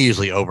fish. I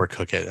usually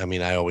overcook it. I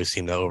mean, I always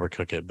seem to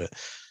overcook it, but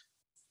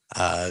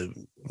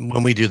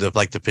when we do the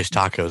fish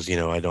tacos,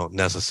 I don't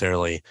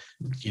necessarily.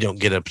 You don't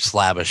get a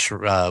slab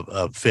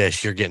of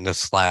fish. You're getting a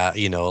slab.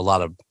 A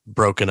lot of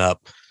broken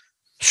up,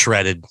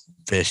 shredded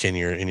fish in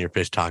your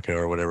fish taco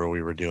or whatever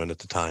we were doing at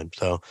the time.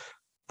 So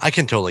I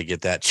can totally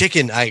get that.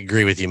 Chicken, I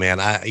agree with you, man.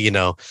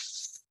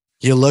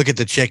 You look at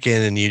the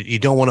chicken and you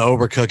don't want to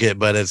overcook it,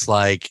 but it's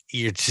like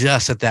you're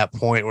just at that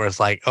point where it's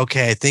like,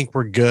 okay, I think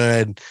we're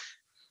good.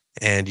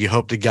 And you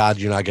hope to God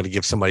you're not going to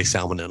give somebody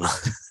salmonella.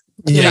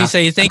 Yeah, you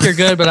say you think you're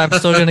good, but I'm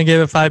still going to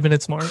give it 5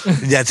 minutes more.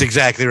 That's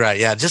exactly right.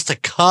 Yeah, just a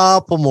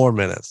couple more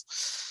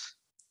minutes.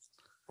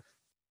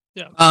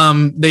 Yeah.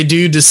 They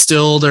do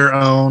distill their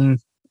own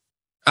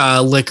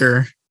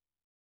liquor.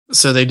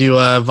 So they do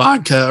a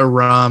vodka, a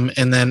rum,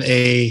 and then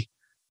a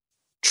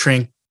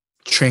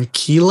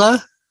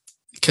tranquila,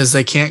 because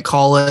they can't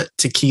call it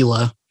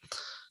tequila,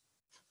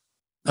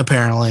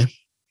 apparently.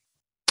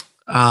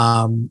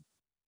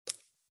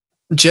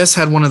 Jess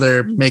had one of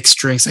their mixed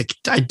drinks.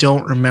 I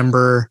don't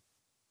remember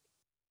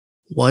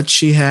what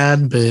she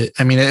had, but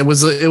I mean, it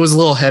was a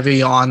little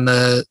heavy on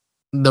the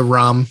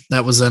rum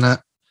that was in it.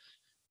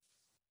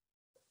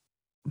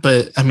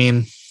 But I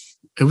mean,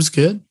 it was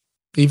good,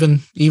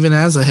 even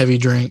as a heavy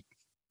drink.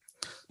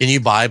 Can you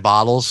buy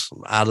bottles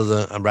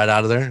right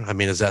out of there? I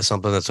mean, is that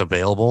something that's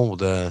available?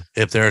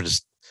 If they're a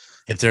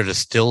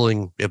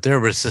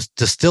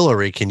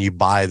distillery, can you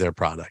buy their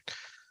product?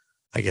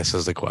 I guess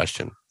is the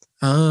question.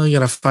 I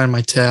gotta find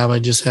my tab. I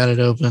just had it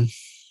open.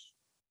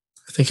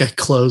 I think I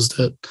closed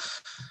it.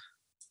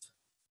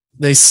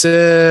 They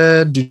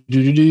said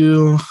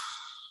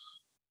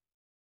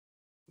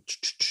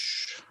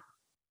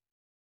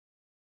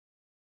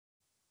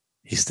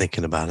He's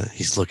thinking about it.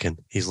 He's looking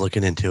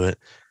into it.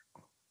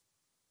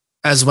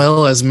 As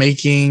well as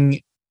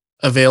making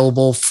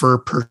available for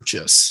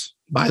purchase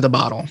by the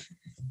bottle.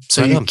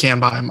 So you can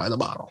buy them by the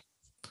bottle.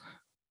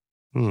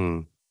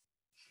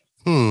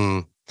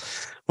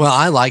 Well,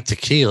 I like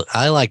tequila.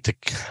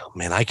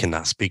 Man, I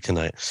cannot speak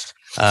tonight.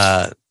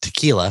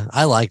 Tequila.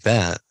 I like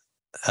that.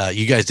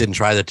 You guys didn't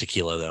try the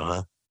tequila though,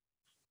 huh?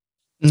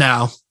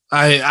 No,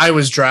 I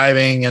was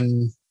driving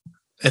and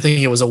I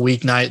think it was a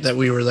weeknight that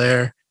we were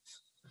there.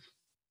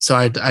 So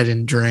I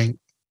didn't drink.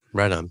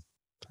 Right on.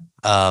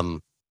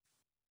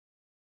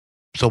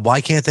 So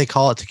why can't they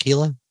call it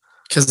tequila?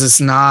 Because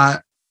it's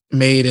not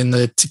made in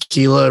the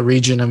tequila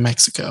region of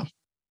Mexico.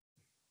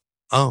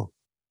 Oh.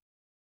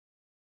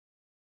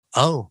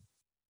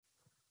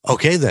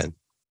 Okay then.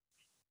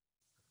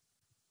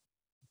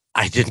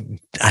 I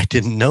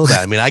didn't know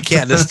that. I mean, I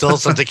can't distill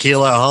some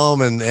tequila at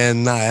home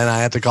and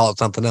I have to call it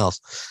something else.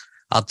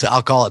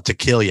 I'll call it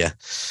tequila.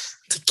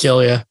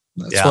 Tequila.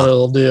 That's what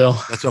it'll do.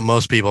 That's what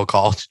most people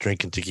call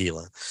drinking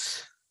tequila.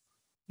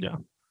 Yeah.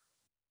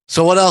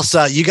 So what else?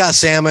 You got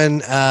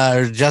salmon,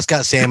 or just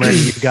got salmon.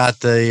 You've got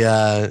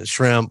the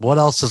shrimp. What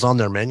else is on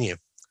their menu?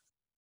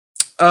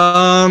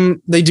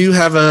 They do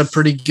have a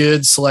pretty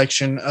good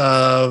selection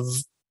of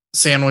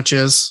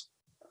sandwiches,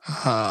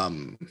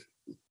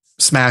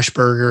 smash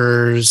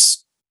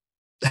burgers,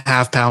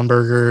 half-pound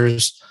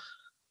burgers,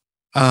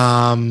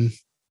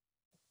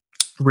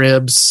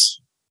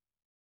 ribs.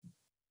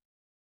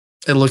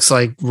 It looks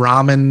like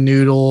ramen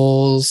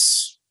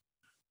noodles.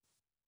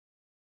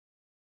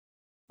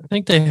 I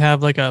think they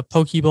have like a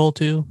poke bowl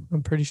too.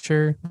 I'm pretty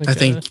sure. I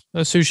think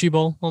a sushi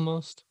bowl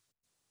almost.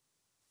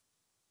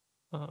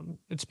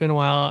 It's been a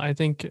while. I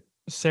think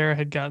Sarah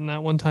had gotten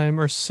that one time,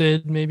 or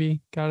Sid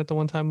maybe got it the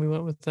one time we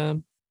went with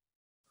them.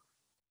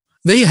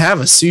 They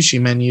have a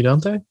sushi menu,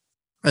 don't they?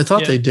 I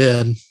thought they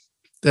did.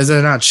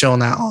 They're not showing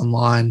that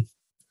online.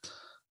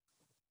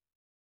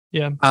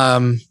 Yeah.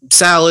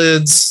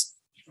 Salads,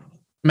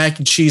 mac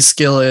and cheese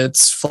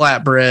skillets,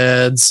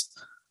 flatbreads.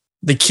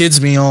 The kids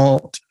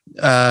meal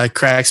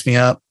cracks me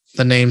up.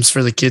 The names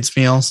for the kids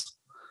meals.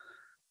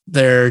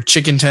 Their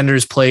chicken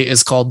tenders plate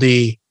is called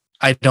the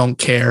I don't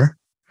care.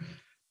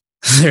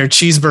 Their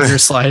cheeseburger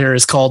slider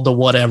is called the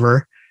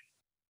whatever.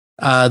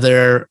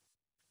 Their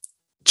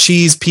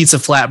cheese pizza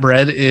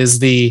flatbread is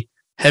the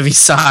heavy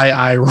sigh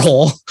eye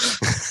roll.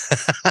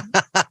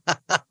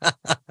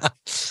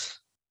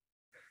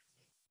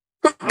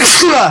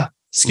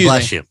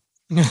 Bless you.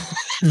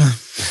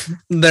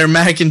 Their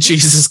mac and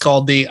cheese is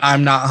called the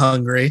I'm not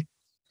hungry.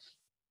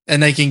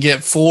 And they can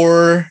get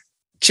 4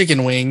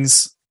 chicken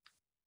wings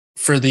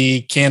for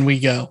the Can We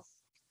Go?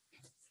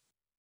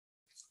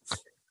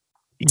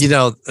 You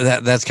know,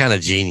 that's kind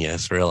of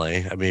genius,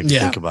 really. I mean, if you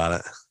think about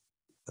it.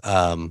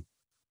 The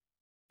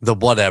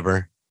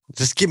whatever.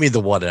 Just give me the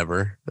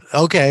whatever.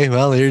 Okay,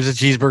 well, here's a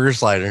cheeseburger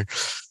slider.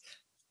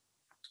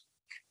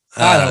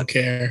 I don't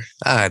care.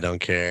 I don't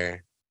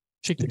care.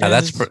 Chicken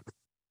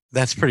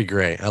that's pretty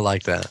great. I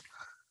like that.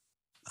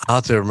 I'll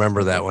have to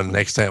remember that one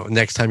next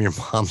time your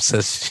mom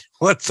says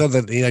what's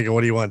something, you know,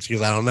 what do you want? She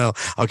goes, I don't know.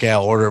 Okay,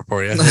 I'll order it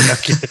for you.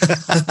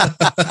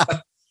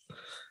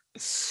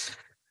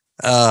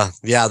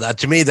 Yeah,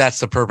 to me, that's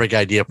the perfect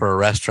idea for a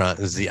restaurant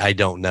is the I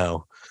don't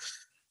know.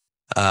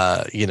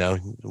 You know,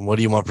 what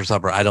do you want for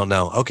supper? I don't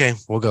know. Okay,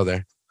 we'll go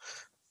there.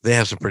 They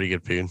have some pretty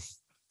good food.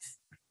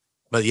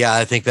 But yeah,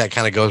 I think that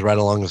kind of goes right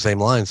along the same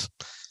lines.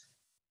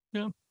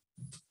 Yeah.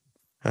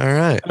 All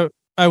right.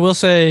 I will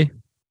say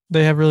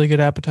they have really good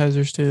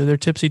appetizers too. Their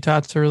tipsy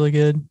tots are really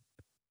good.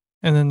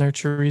 And then their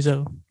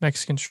chorizo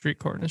Mexican street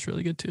corn is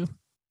really good too.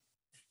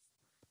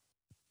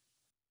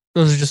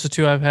 Those are just the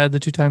two I've had the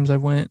 2 times I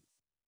went.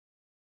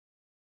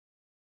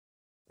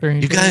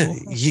 You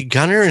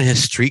Gunner and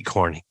his street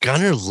corn.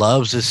 Gunner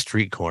loves his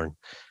street corn.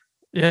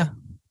 Yeah.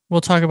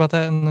 We'll talk about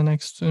that in the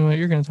next what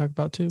you're going to talk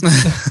about too.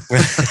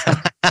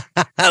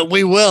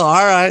 We will.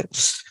 All right.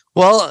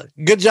 Well,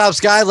 good job,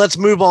 Sky. Let's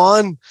move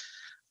on.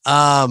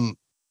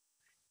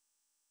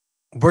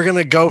 We're going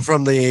to go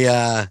from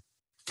the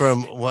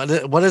from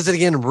what is it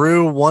again?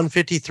 Rue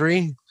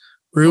 153?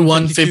 Rue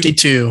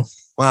 152.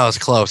 Wow, it's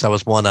close. I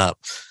was one up.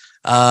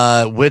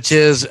 Which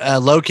is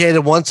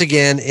located once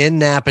again in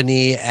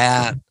Napanee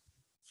at.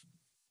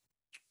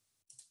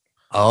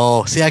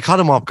 Oh, see, I caught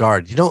him off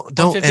guard. You don't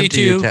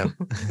empty your town.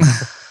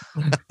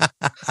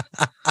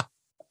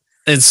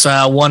 It's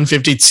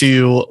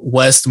 152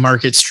 West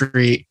Market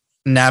Street,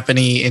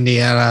 Napanee,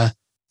 Indiana,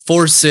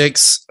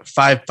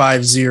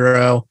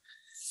 46550.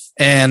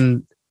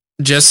 And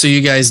just so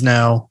you guys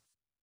know,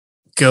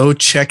 go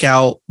check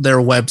out their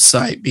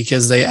website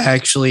because they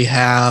actually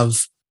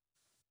have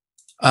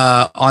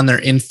on their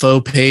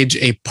info page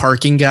a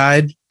parking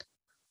guide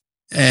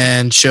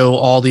and show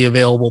all the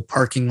available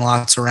parking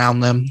lots around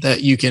them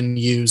that you can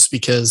use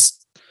because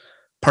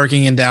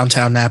parking in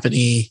downtown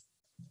Napanee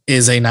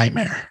is a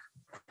nightmare.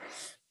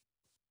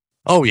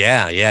 Oh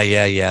yeah.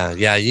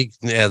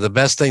 The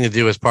best thing to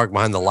do is park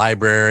behind the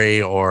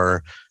library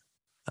or,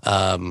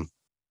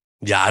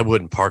 I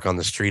wouldn't park on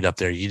the street up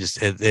there.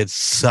 It's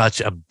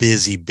such a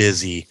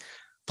busy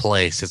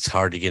place. It's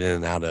hard to get in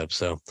and out of.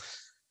 So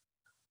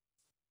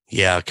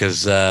yeah,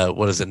 because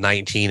what is it?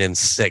 19 and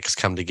 6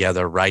 come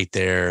together right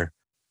there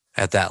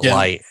at that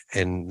light,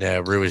 and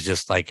Rue is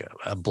just like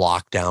a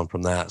block down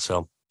from that.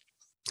 So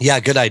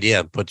yeah, good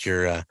idea. Put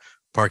your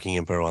parking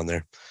info on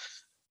there.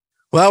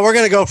 Well, we're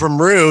going to go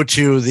from Rue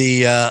to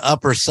the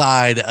upper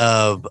side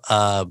of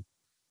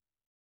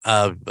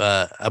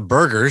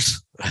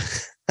burgers.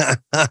 We're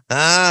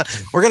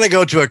going to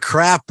go to a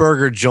craft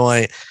burger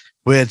joint,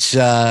 which,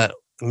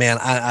 man,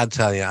 I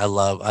tell you, I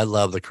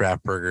love the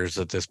craft burgers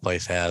that this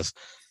place has.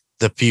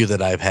 The few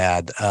that I've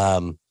had.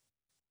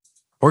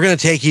 We're going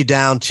to take you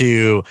down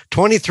to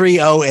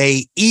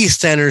 2308 East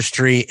Center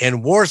Street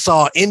in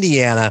Warsaw,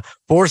 Indiana,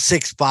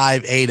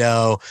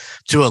 46580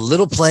 to a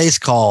little place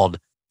called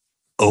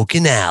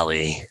Oaken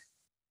Alley.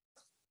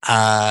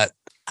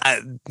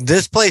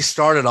 This place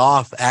started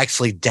off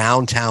actually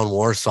downtown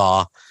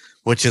Warsaw,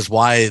 which is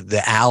why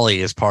the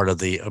alley is part of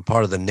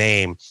the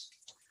name,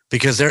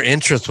 because their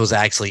entrance was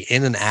actually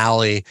in an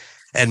alley,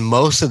 and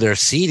most of their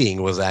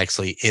seating was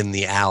actually in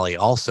the alley.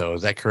 Also,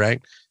 is that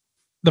correct?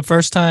 The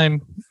first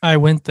time I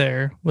went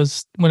there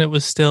was when it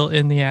was still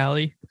in the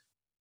alley.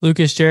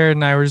 Lucas, Jared,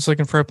 and I were just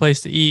looking for a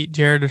place to eat.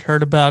 Jared had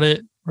heard about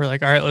it. We're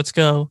like, all right, let's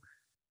go.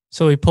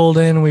 So we pulled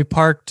in and we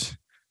parked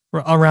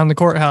around the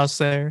courthouse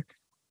there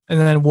and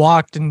then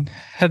walked and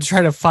had to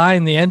try to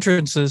find the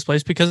entrance to this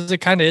place because it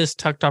kind of is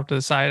tucked off to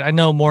the side. I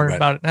know more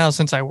about it now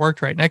since I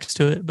worked right next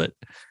to it, but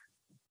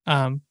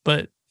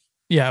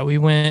yeah, we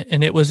went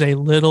and it was a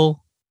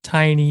little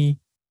tiny,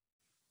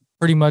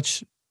 pretty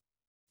much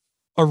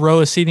a row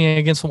of seating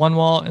against one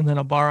wall and then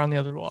a bar on the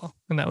other wall.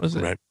 And that was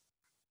it. Right.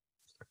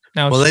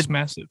 Now it's just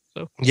massive.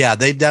 So yeah,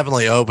 they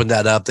definitely opened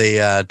that up.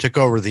 They took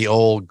over the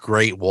old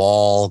Great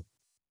Wall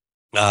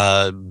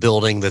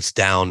building that's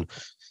down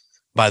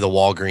by the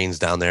Walgreens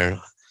down there.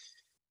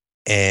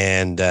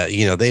 And,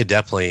 they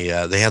definitely,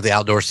 they have the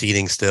outdoor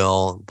seating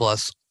still.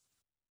 Plus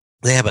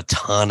they have a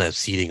ton of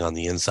seating on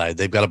the inside.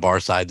 They've got a bar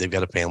side. They've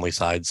got a family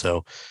side.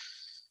 So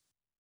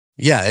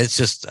yeah, it's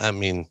just, I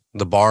mean,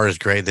 the bar is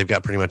great. They've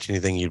got pretty much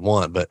anything you'd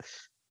want, but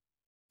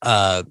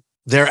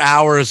their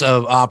hours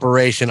of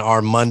operation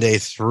are Monday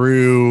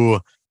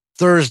through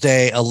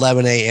Thursday,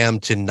 11 a.m.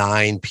 to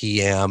 9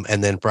 p.m.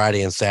 And then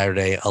Friday and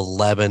Saturday,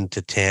 11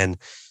 to 10.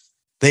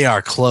 They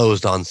are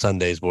closed on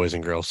Sundays, boys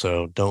and girls.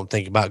 So don't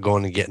think about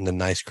going and getting a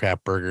nice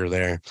craft burger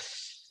there.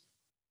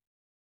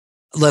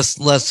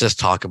 Let's just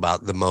talk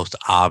about the most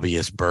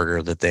obvious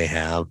burger that they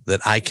have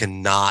that I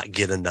cannot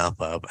get enough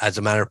of. As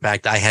a matter of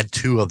fact, I had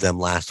 2 of them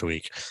last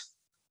week.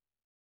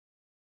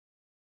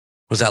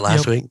 Was that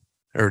last week?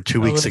 or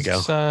 2 weeks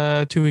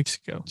ago. 2 weeks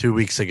ago. 2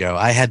 weeks ago.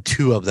 I had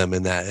two of them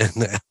in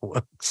that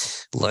one.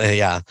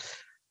 Yeah.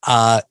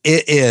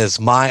 It is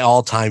my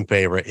all-time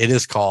favorite. It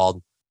is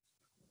called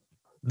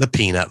the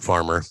Peanut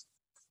Farmer.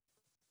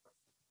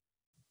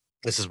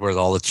 This is where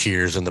all the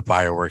cheers and the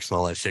fireworks and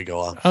all that shit go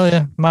off. Oh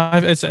yeah,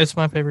 it's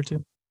my favorite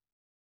too.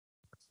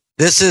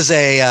 This is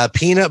a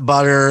peanut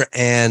butter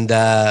and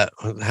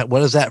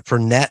what is that?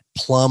 Fernet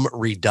plum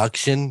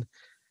reduction,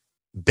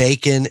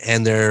 bacon,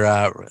 and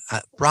their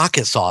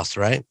rocket sauce,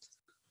 right?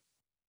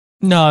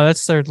 No,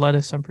 that's their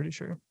lettuce. I'm pretty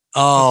sure.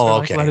 Oh,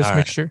 That's okay. their, lettuce All right.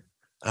 mixture.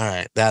 All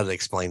right, that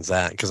explains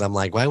that because I'm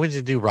like, why would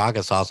you do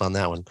rocket sauce on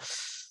that one?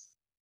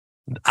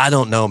 I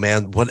don't know,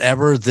 man.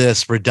 Whatever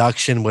this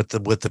reduction with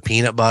the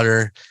peanut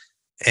butter,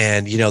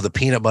 and the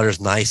peanut butter is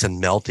nice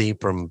and melty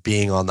from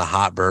being on the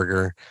hot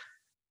burger.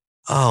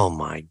 Oh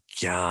my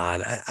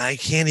God. I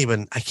can't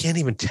even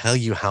tell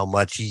you how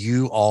much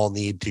you all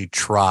need to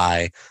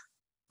try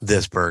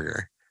this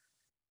burger.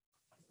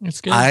 It's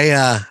good.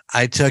 I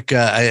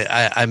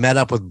met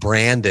up with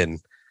Brandon,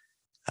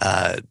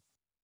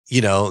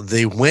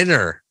 the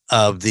winner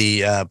of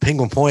the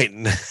Penguin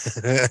Point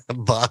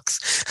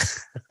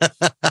Bucks,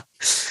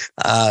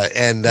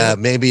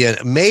 and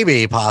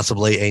maybe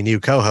possibly a new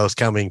co-host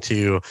coming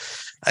to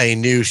a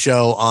new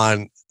show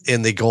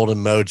in the Golden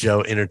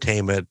Mojo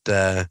Entertainment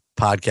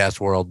podcast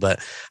world. But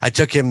I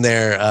took him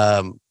there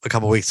a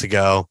couple weeks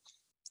ago,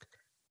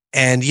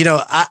 and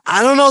I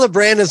don't know that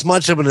Brandon's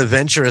much of an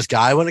adventurous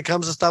guy when it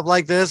comes to stuff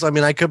like this. I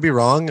mean, I could be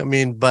wrong. I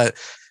mean, but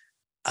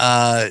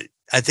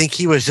I think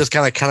he was just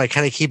kind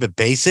of keep it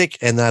basic.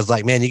 And I was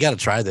like, man, you got to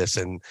try this.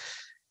 And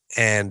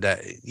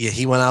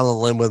he went out on a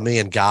limb with me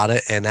and got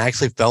it and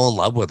actually fell in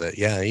love with it.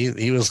 Yeah.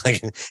 He was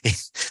like,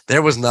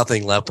 there was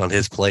nothing left on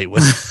his plate.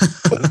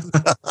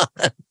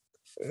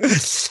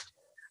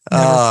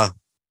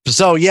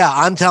 So yeah,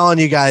 I'm telling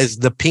you guys,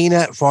 the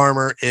Peanut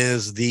Farmer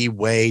is the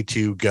way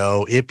to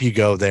go. If you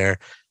go there,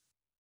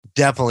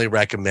 definitely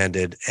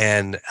recommended.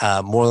 And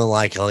more than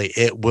likely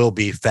it will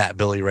be Fat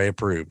Billy Ray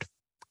approved.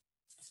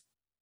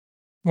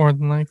 More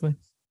than likely.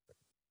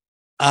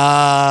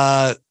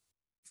 I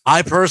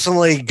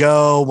personally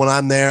go when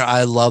I'm there.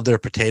 I love their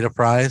potato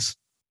fries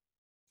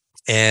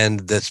and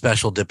the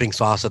special dipping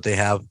sauce that they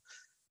have.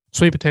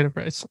 Sweet potato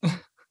fries.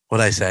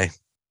 What'd I say?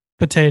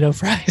 Potato Potato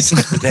fries.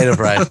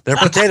 fries. They're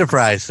potato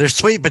fries. They're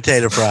sweet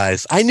potato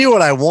fries. I knew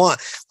what I want.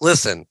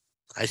 Listen,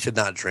 I should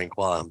not drink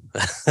while I'm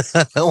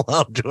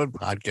doing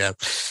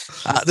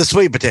podcast. The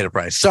sweet potato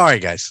fries. Sorry,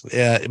 guys.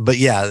 But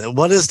yeah,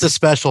 what is the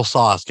special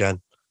sauce, Gun?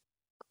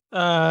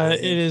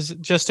 It is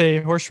just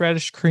a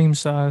horseradish cream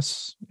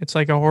sauce. It's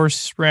like a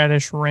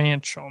horseradish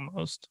ranch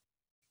almost.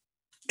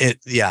 It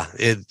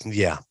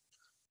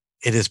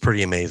is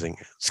pretty amazing.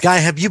 Sky,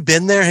 have you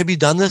been there? Have you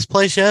done this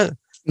place yet?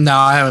 No,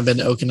 I haven't been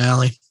to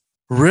Okanali.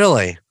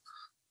 Really?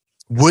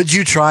 Would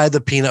you try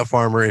the Peanut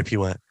Farmer if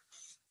you went?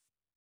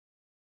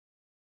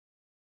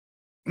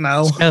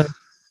 No.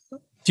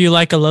 Do you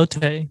like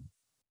elote?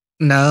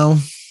 No.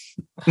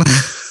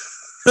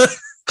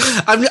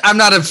 I'm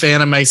not a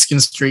fan of Mexican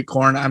street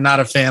corn. I'm not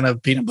a fan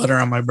of peanut butter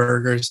on my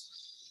burgers.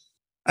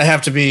 I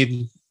have to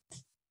be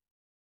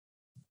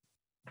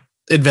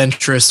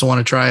adventurous to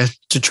want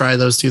to try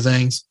those two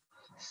things.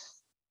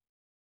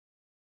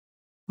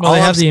 Well,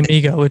 they have the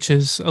amigo, which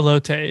is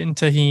elote and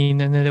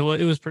tahine, and it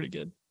was pretty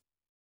good.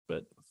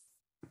 But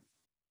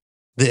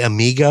the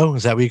amigo,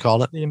 is that what you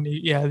called it? The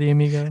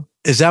amigo.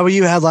 Is that what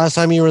you had last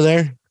time you were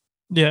there?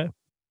 Yeah.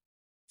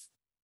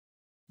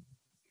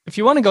 If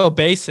you want to go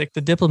basic,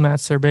 the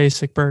Diplomat's their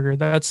basic burger.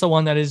 That's the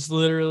one that is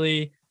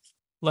literally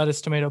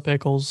lettuce, tomato,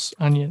 pickles,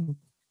 onion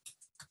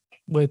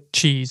with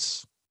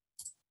cheese.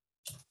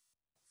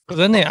 But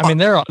then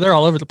they're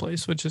all over the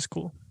place, which is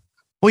cool.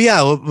 Well,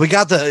 yeah, we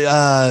got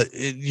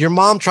your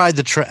mom tried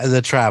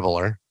the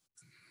Traveler,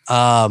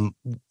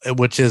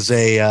 which is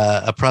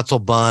a pretzel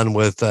bun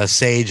with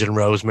sage and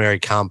rosemary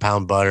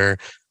compound butter,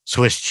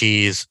 Swiss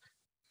cheese,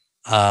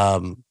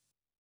 and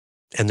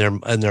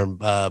their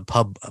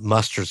pub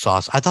mustard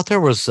sauce. I thought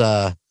there was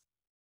or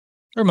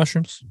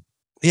mushrooms.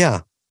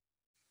 Yeah.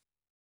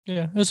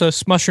 Yeah, it was a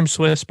mushroom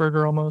Swiss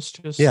burger almost.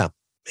 Yeah,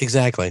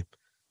 exactly.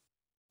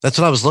 That's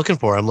what I was looking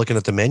for. I'm looking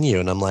at the menu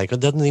and I'm like, it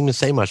doesn't even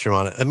say mushroom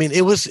on it. I mean,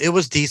 it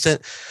was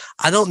decent.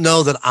 I don't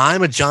know that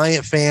I'm a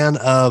giant fan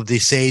of the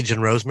sage and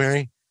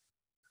rosemary.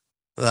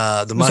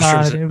 The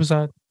mushrooms. It was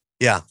odd.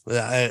 Yeah,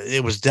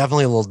 it was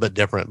definitely a little bit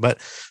different. But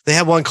they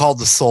have one called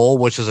the Soul,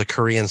 which is a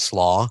Korean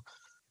slaw.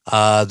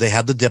 They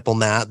had the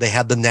Diplomat. They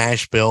had the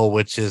Nashville,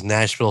 which is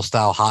Nashville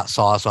style hot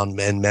sauce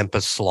and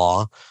Memphis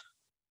slaw.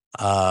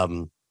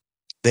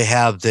 They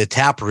have the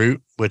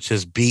Taproot, which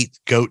is beet,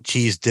 goat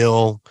cheese,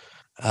 dill,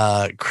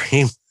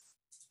 creme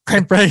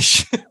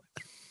fraiche.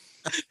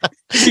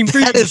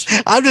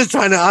 I'm just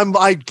trying to. I'm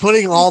like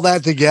putting all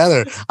that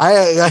together.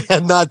 I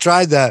have not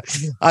tried that.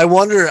 I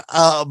wonder.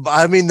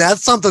 I mean,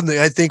 that's something that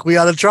I think we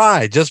ought to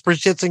try just for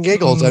shits and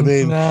giggles. I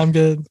mean, nah, I'm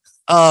good.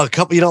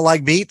 Couple. You don't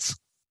like beets?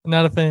 I'm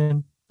not a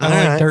fan. I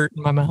don't like dirt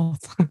in my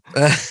mouth.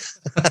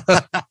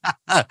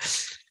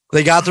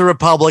 They got the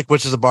Republic,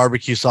 which is a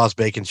barbecue sauce,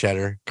 bacon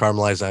cheddar,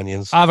 caramelized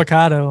onions.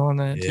 Avocado on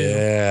that too.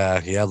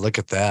 Yeah. Look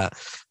at that.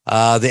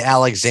 The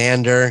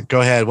Alexander.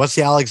 Go ahead. What's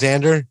the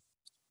Alexander?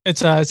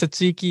 It's a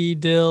tzatziki,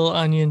 dill,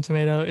 onion,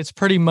 tomato. It's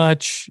pretty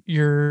much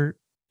your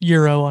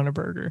gyro on a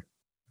burger.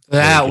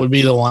 That would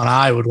be the one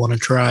I would want to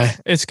try.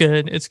 It's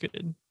good. It's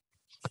good.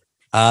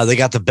 They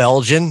got the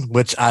Belgian,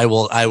 which I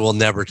will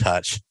never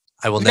touch.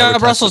 I will never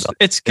touch Brussels.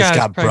 It's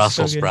got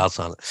Brussels so sprouts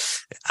on it.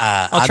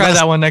 I'll try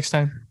that one next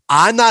time.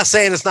 I'm not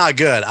saying it's not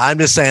good. I'm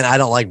just saying I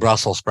don't like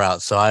Brussels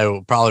sprouts, so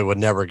I probably would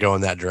never go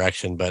in that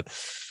direction. But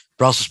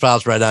Brussels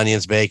sprouts, red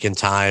onions, bacon,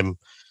 thyme.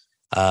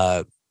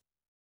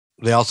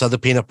 They also have the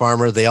peanut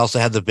farmer. They also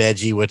have the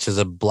veggie, which is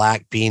a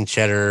black bean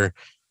cheddar,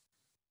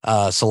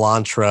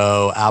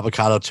 cilantro,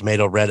 avocado,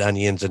 tomato, red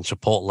onions, and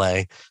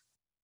chipotle.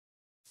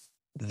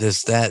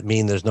 Does that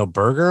mean there's no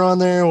burger on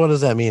there? What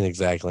does that mean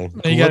exactly?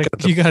 You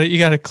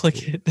gotta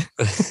click it.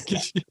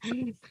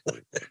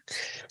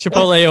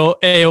 Chipotle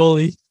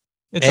aioli.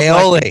 It's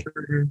aioli.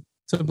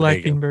 It's a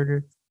black bean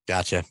burger.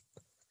 Gotcha.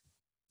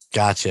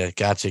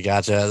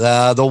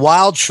 The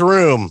wild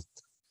shroom,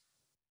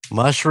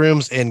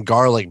 mushrooms and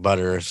garlic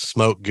butter,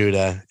 smoked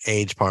Gouda,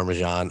 aged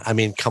Parmesan. I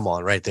mean, come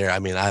on, right there. I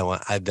mean,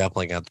 I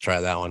definitely got to try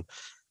that one.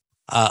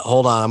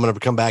 Hold on, I'm going to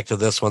come back to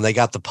this one. They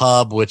got the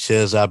pub, which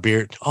is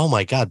beer. Oh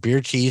my God,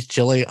 beer, cheese,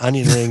 chili,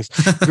 onion rings.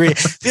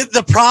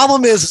 The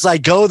problem is I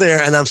go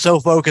there and I'm so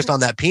focused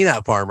on that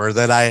peanut farmer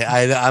that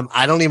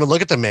I don't even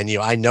look at the menu.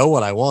 I know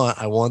what I want.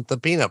 I want the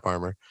peanut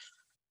farmer.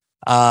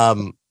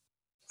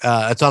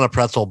 It's on a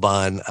pretzel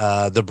bun.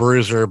 The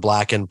bruiser,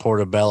 blackened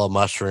portobello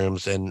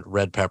mushrooms and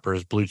red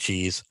peppers, blue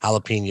cheese,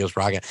 jalapenos,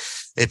 rocket.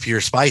 If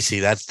you're spicy,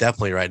 that's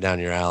definitely right down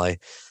your alley.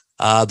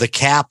 The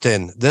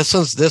Captain. This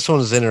one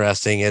is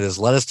interesting. It is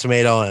lettuce,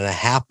 tomato, and a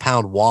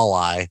half-pound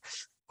walleye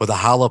with a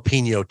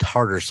jalapeno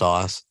tartar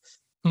sauce.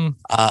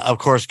 Of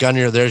course,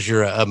 Gunner, there's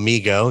your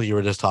amigo you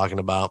were just talking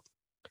about.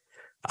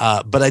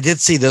 But I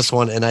did see this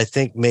one, and I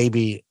think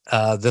maybe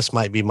this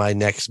might be my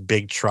next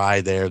big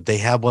try there. They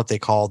have what they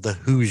call the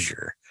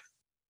Hoosier,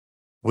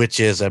 which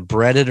is a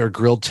breaded or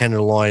grilled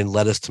tenderloin,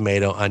 lettuce,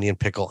 tomato, onion,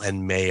 pickle,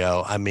 and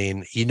mayo. I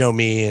mean, you know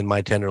me and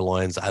my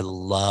tenderloins. I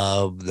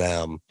love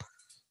them.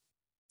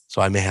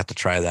 So I may have to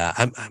try that.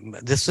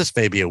 This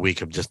may be a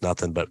week of just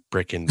nothing but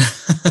bricking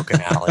Oaken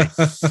Alley.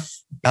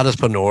 I'll just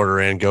put an order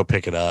in, go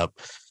pick it up.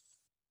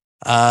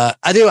 I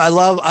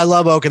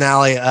love Oaken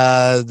Alley.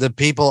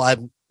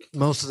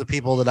 Most of the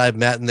people that I've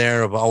met in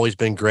there have always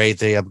been great.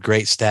 They have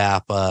great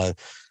staff. And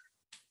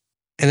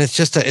it's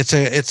just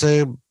it's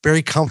a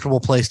very comfortable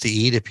place to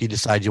eat if you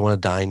decide you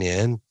want to dine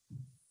in.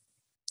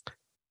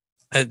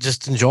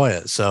 Just enjoy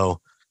it.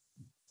 So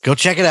go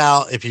check it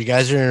out if you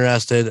guys are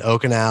interested.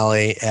 Oaken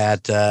Alley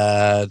at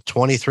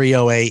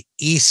 2308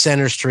 East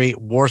Center Street,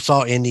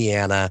 Warsaw,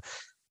 Indiana,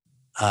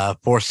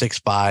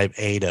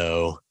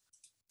 46580.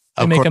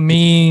 They make a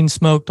mean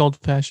smoked old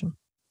fashioned.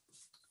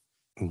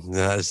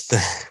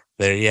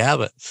 There you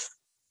have it.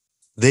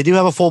 They do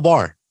have a full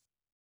bar.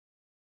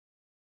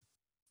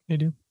 They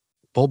do.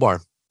 Full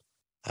bar.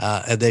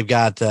 And they've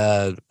got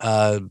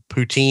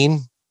poutine.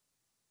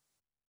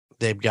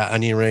 They've got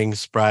onion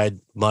rings, fried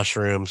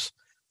mushrooms.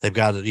 They've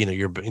got,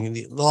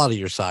 a lot of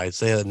your sides.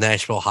 They have the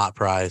Nashville hot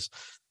fries,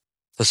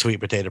 the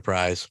sweet potato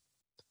fries.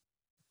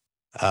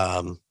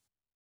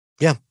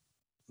 Yeah.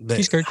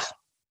 Cheese curds.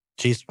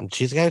 Cheese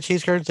got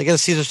cheese curds. They got a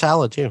Caesar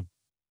salad too.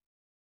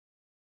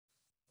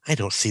 I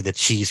don't see the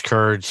cheese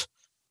curds.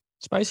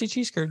 Spicy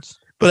cheese curds.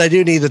 But I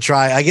do need to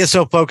try. I get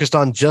so focused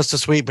on just the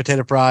sweet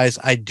potato fries.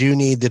 I do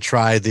need to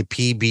try the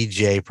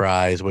PBJ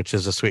fries, which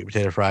is the sweet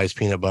potato fries,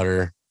 peanut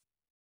butter,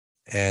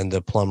 and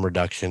the plum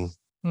reduction.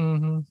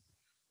 Mm-hmm.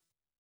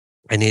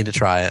 I need to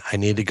try it. I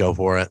need to go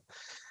for it.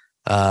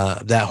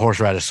 That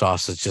horseradish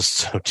sauce is just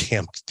so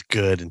damn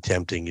good and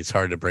tempting. It's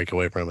hard to break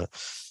away from it.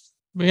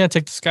 We got to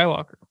take the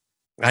Skywalker.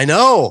 I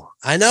know.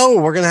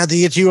 We're going to have to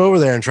get you over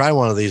there and try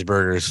one of these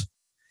burgers.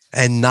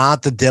 And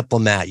not the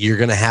Diplomat. You're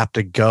going to have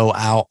to go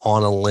out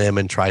on a limb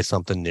and try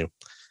something new.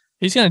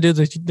 He's going to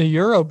do the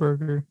Euro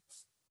burger.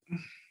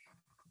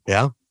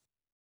 Yeah.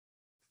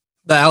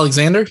 The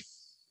Alexander?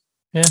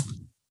 Yeah.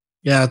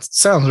 Yeah, it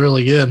sounds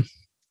really good.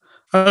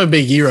 I'm a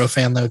big Euro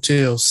fan though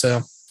too,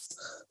 so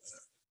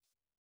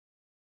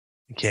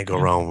you can't go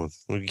wrong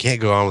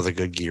with a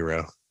good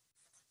gyro.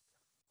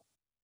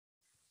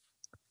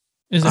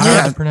 Is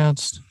it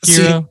pronounced?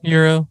 Gyro?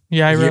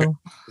 Gyro?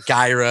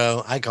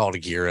 Gyro. I call it a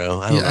gyro.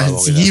 I don't know.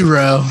 It's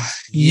gyro.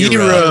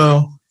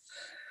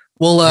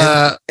 We'll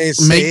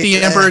make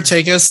the Emperor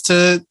take us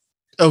to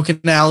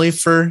Oaken Alley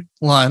for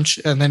lunch,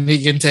 and then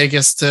he can take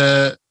us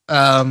to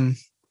 110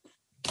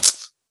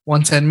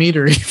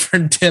 Meadery for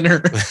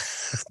dinner.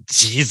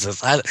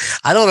 Jesus, I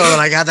don't know that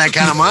I got that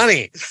kind of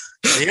money.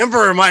 The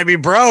Emperor might be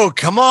broke.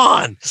 Come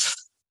on.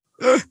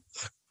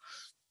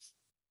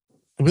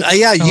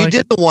 Yeah, you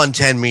did the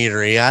 110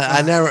 Meadery.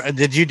 I never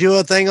did. You do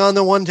a thing on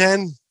the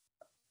 110?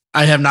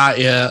 I have not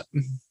yet.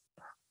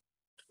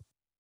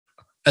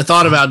 I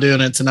thought about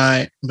doing it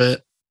tonight,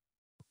 but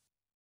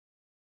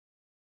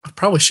I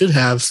probably should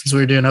have since we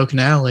were doing Oaken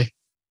Alley.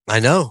 I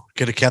know.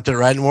 Could have kept it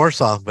right in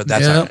Warsaw, but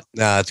that's all right.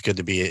 No, it's good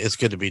to be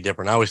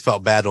different. I always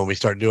felt bad when we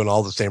start doing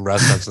all the same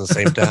restaurants in the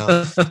same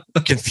town.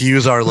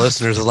 Confuse our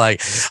listeners.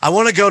 Like, I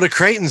want to go to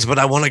Creighton's, but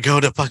I want to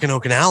go to fucking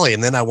Okanagan,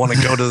 and then I want to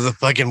go to the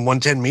fucking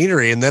 110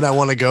 Meadery, and then I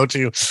want to go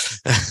to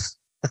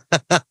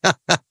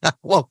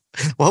well,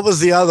 what was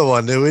the other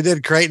one? We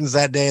did Creighton's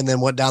that day and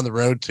then went down the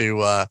road to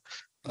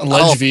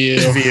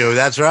Ledgeview.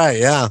 That's right.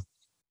 Yeah.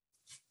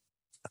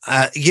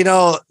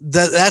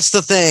 That's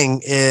the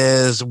thing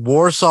is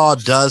Warsaw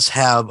does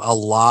have a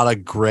lot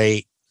of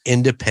great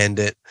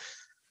independent,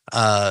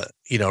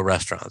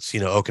 restaurants,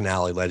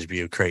 Okanagan,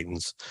 Ledgeview,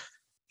 Creighton's,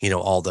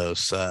 all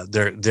those,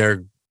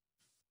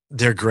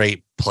 they're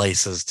great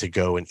places to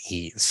go and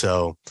eat.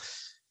 So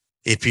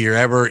if you're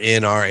ever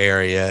in our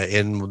area,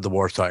 in the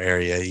Warsaw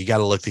area, you got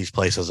to look these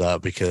places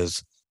up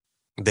because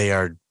they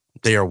are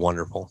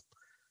wonderful.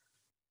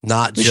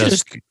 Not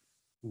just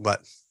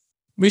what.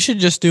 We should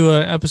just do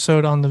an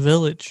episode on the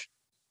Village.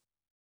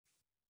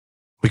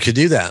 We could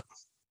do that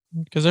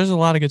because there's a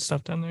lot of good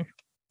stuff down there.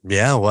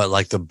 Yeah,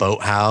 like the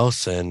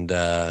Boathouse and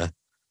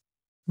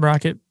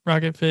Rocket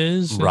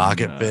Fizz,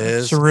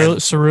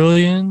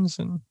 Ceruleans,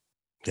 and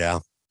yeah,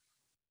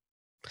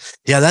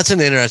 that's an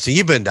interesting.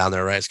 You've been down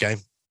there, right, Sky?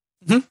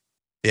 Mm-hmm.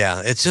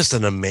 Yeah, it's just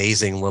an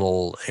amazing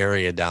little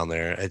area down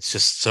there. It's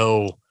just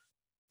so.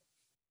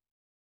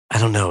 I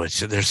don't know.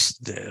 Is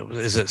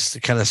it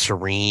kind of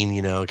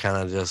serene, kind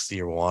of just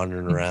you're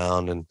wandering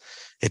around and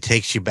it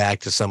takes you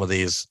back to some of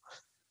these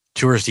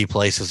touristy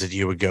places that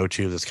you would go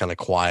to that's kind of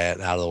quiet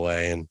out of the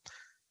way. And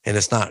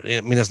it's not,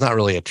 it's not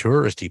really a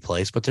touristy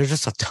place, but there's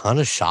just a ton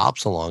of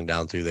shops along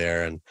down through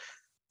there and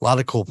a lot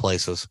of cool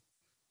places.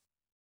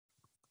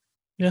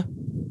 Yeah.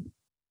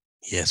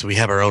 Yes, we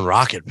have our own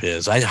Rocket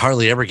Fizz. I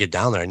hardly ever get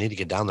down there. I need to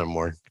get down there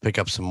more, pick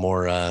up some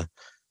more.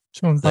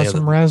 Some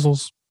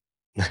razzles.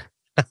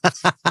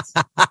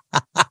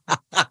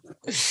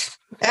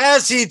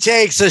 As he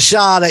takes a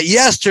shot at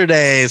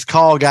yesterday's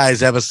Call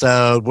Guys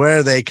episode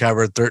where they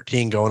covered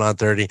 13 going on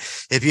 30.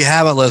 If you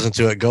haven't listened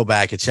to it, go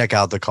back and check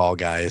out the Call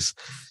Guys.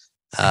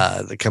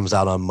 That comes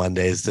out on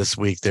Mondays. This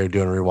week they're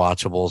doing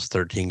rewatchables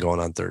 13 going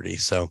on 30.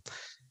 So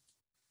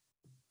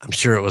I'm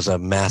sure it was a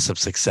massive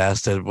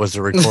success. Was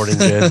the recording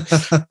good?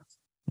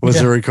 Was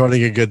the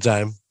recording a good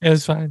time? It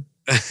was fine.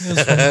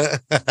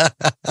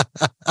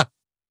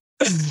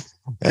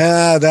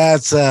 Yeah,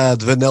 that's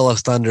Vanilla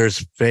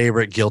Thunder's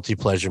favorite guilty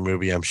pleasure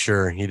movie. I'm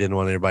sure he didn't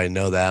want everybody to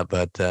know that,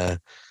 but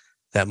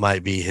that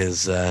might be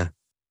his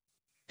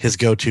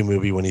go-to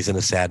movie when he's in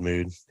a sad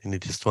mood and he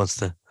just wants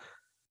to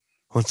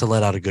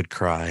let out a good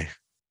cry.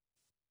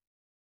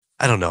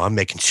 I don't know. I'm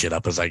making shit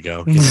up as I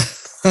go.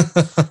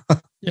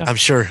 Yeah. I'm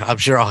sure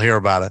I'll hear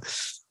about it.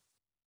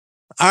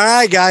 All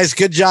right, guys.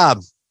 Good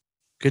job.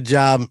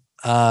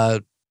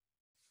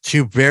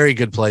 Two very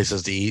good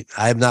places to eat.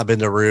 I have not been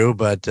to Ruhe,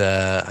 but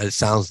it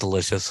sounds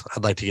delicious.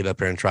 I'd like to get up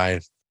there and try a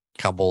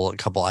couple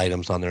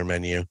items on their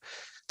menu.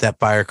 That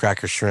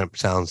firecracker shrimp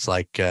sounds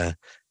like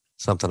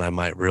something I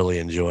might really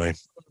enjoy.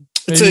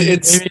 Maybe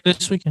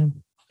this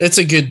weekend. It's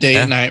a good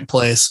date night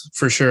place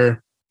for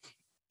sure.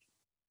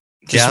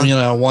 Just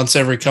once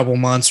every couple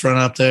months, run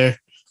up there,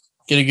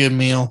 get a good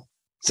meal.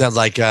 Is that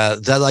like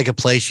a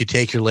place you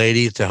take your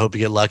lady to hope you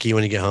get lucky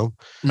when you get home?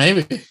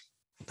 Maybe.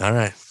 All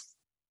right,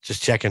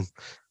 just checking.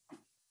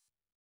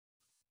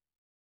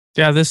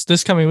 Yeah,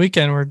 this coming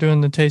weekend we're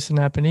doing the Taste of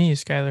Napanee,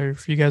 Skylar.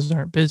 If you guys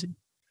aren't busy,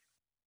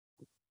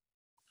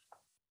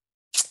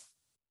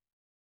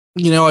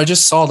 I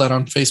just saw that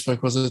on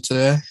Facebook. Was it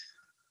today?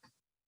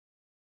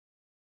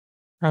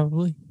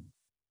 Probably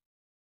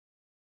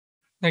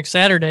next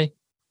Saturday.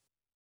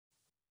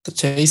 The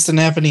Taste of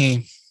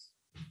Napanee.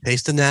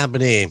 Taste of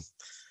Napanee.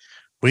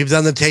 We've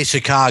done the Taste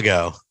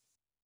Chicago,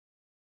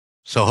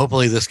 so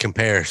hopefully this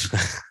compares.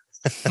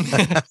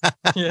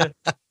 Yeah,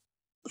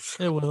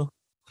 it will.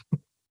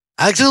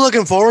 Actually,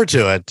 looking forward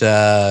to it.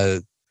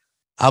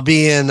 I'll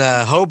be in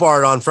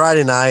Hobart on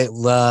Friday night,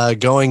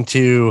 going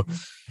to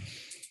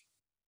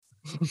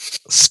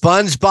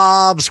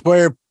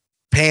SpongeBob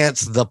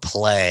SquarePants the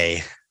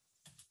play,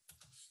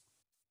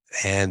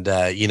 and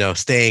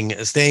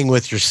staying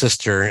with your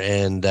sister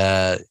and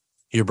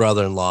your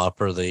brother-in-law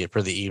for the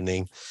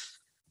evening.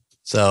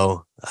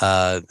 So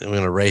I'm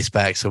going to race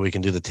back so we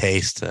can do the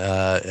taste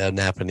at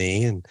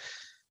Napanee. And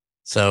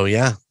so,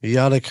 yeah, you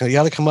ought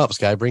to come up,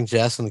 Sky. Bring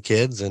Jess and the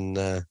kids, and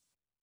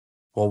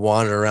we'll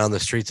wander around the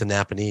streets of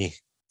Napanee.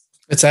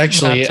 It's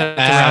actually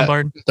at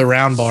the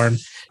Round Barn.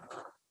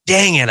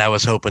 Dang it. I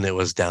was hoping it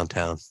was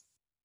downtown.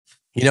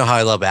 You know how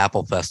I love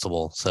Apple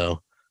Festival,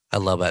 so I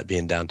love that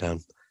being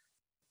downtown.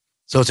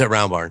 So it's at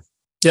Round Barn.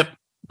 Yep.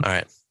 All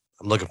right.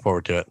 I'm looking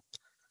forward to it.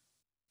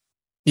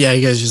 Yeah,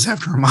 you guys just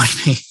have to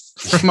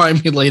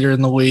remind me later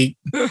in the week.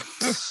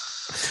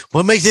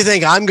 What makes you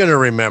think I'm going to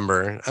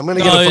remember? I'm going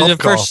to get a phone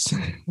call.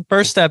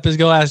 First step is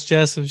go ask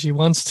Jess if she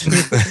wants to.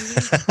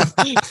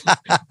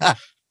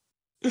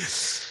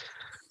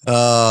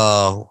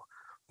 Oh,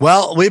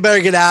 well, we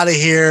better get out of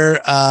here.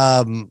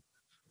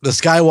 the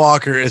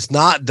Skywalker is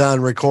not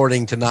done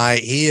recording tonight.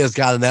 He has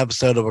got an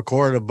episode of A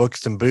Quart of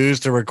Books and Booze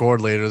to record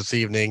later this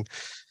evening.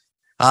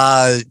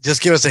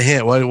 Just give us a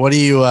hint. What are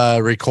you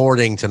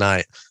recording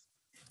tonight?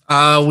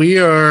 We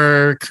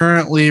are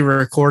currently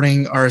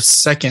recording our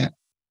second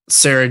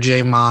Sarah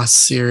J. Maas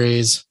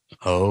series.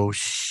 Oh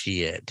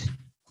shit.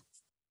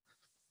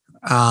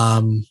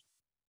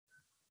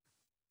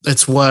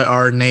 It's what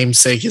our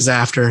namesake is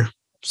after.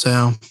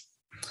 So,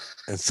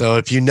 and so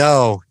if you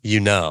know, you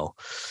know.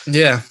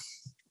 Yeah.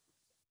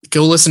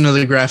 Go listen to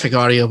the graphic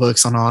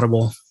audiobooks on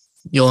Audible.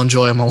 You'll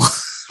enjoy them a lot,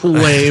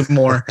 way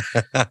more.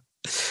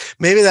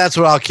 Maybe that's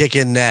what I'll kick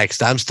in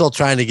next. I'm still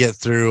trying to get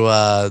through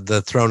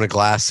the Throne of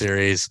Glass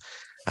series.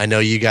 I know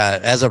you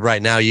got, as of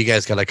right now, you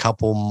guys got a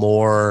couple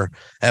more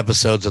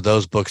episodes of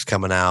those books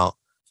coming out.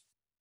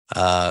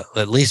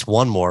 At least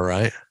one more,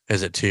 right?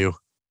 Is it two?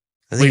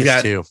 I think We've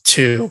got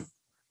two.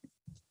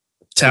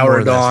 Tower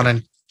of Dawn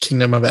and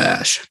Kingdom of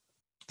Ash.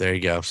 There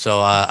you go. So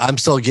I'm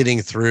still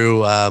getting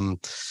through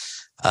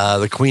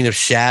the Queen of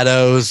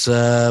Shadows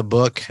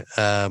book.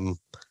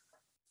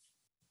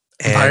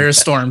 Empire of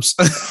Storms.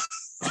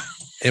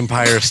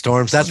 Empire of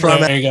Storms. That's where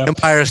I'm at.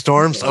 Empire of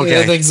Storms. Okay. Yeah,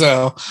 I think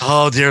so.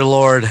 Oh, dear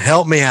Lord.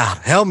 Help me out.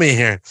 Help me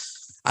here.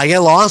 I get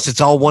lost. It's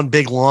all one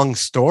big long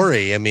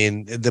story. I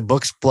mean, the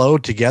books flow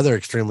together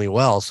extremely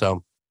well.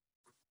 So,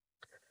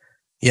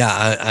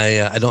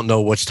 yeah, I don't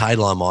know which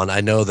title I'm on.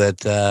 I know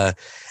that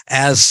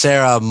as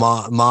Sarah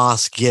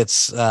Maas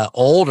gets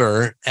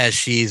older, as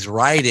she's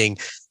writing,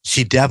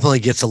 she definitely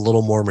gets a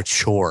little more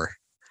mature.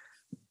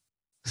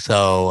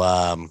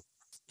 So,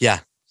 yeah.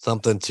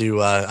 Something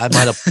to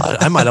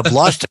I might have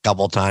blushed a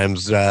couple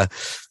times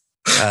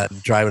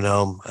driving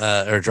home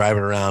or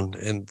driving around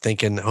and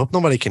thinking, I hope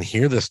nobody can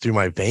hear this through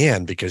my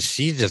van because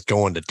she's just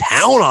going to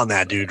town on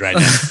that dude right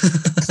now.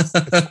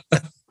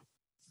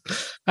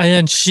 I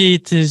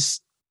unsheathed his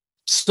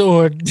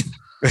sword.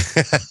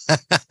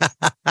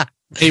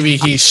 Maybe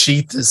he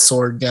sheathed his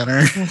sword,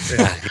 Gunner.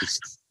 Yeah,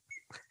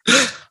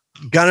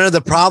 Gunner, the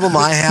problem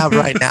I have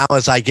right now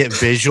is I get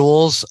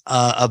visuals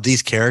of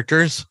these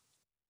characters.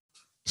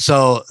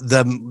 So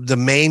the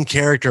main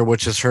character,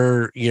 which is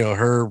her,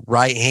 her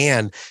right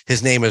hand,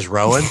 his name is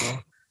Rowan.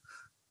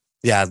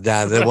 Yeah,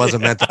 that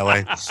wasn't meant that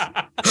way.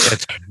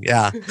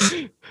 Yeah.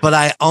 But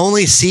I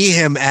only see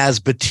him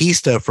as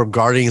Batista from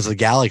Guardians of the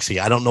Galaxy.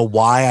 I don't know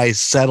why I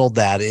settled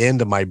that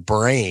into my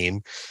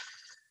brain.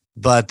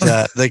 But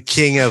the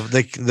king of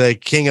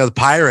the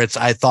pirates,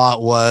 I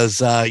thought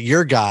was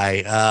your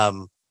guy.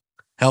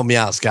 Help me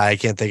out, Sky. I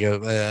can't think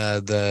of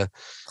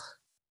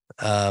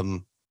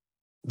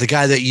the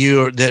guy that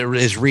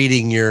is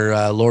reading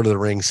your Lord of the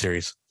Rings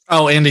series.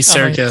 Oh, Andy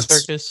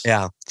Serkis.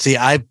 Yeah. See,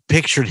 I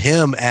pictured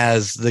him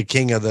as the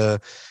king of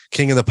the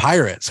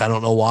pirates. I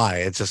don't know why.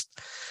 It's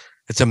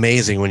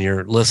amazing when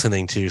you're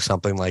listening to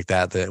something like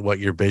that what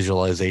your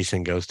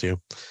visualization goes to.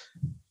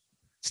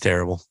 It's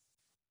terrible.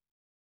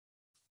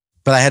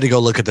 But I had to go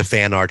look at the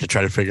fan art to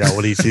try to figure out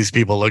what these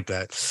people look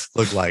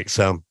like.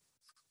 So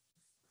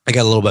I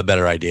got a little bit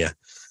better idea.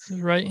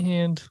 His right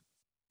hand.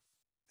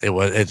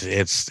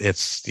 It's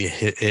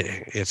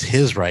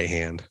his right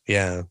hand.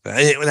 Yeah.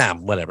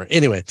 Whatever.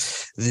 Anyway,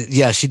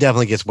 yeah, she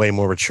definitely gets way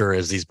more mature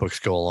as these books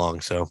go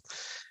along. So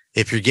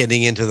if you're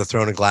getting into the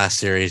Throne of Glass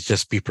series,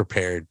 just be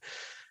prepared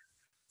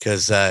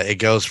because it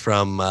goes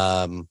from,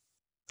 the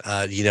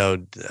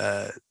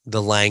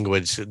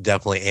language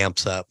definitely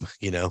amps up,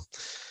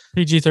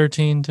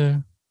 PG-13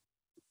 to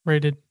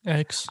rated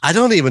X. I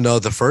don't even know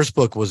the first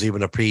book was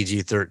even a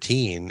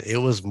PG-13. It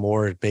was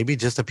more maybe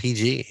just a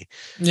PG.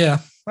 Yeah.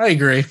 I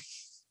agree.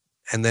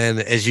 And then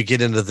as you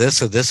get into this,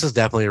 so this is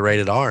definitely a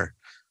rated R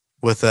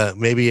with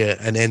maybe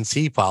an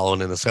NC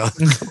following in the south.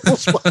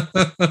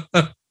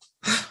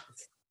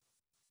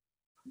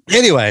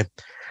 Anyway,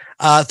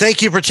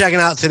 thank you for checking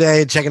out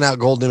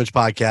Golden Image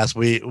Podcast.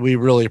 We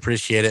really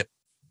appreciate it.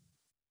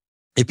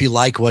 If you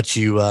like what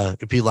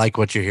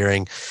you're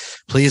hearing,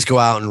 please go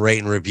out and rate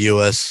and review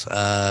us,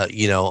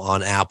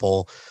 on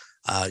Apple.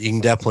 You can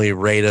definitely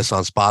rate us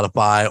on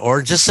Spotify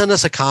or just send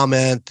us a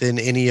comment in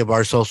any of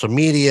our social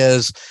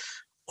medias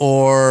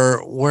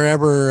or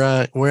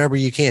wherever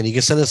you can. You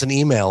can send us an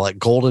email at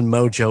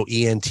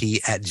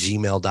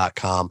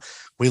goldenmojoent@gmail.com.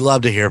 We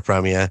love to hear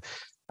from you.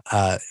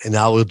 And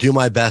I will do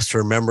my best to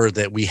remember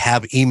that we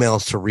have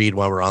emails to read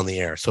when we're on the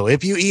air. So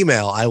if you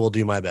email, I will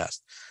do my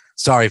best.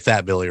 Sorry,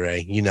 Fat Billy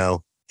Ray.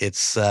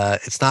 It's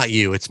not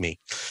you, it's me.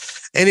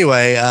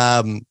 Anyway,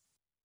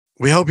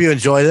 we hope you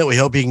enjoyed it. We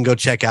hope you can go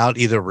check out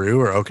either Ruhe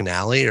or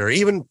Okinawa or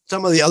even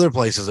some of the other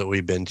places that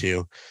we've been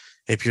to.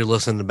 If you're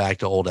listening back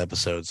to old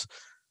episodes,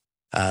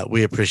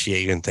 we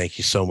appreciate you and thank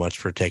you so much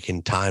for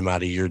taking time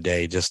out of your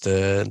day just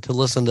to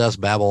listen to us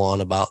babble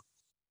on about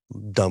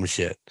dumb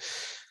shit.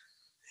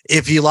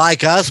 If you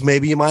like us,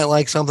 maybe you might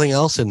like something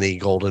else in the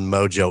Golden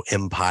Mojo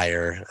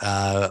Empire.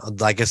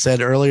 Like I said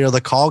earlier, the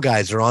call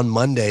guys are on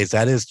Mondays.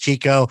 That is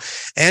Chico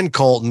and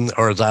Colton,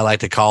 or as I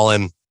like to call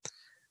him,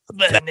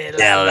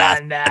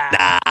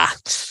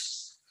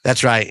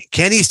 That's right.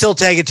 Can he still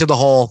take it to the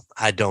hole?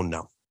 I don't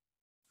know.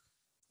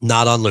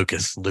 Not on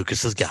Lucas.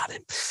 Lucas has got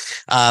him.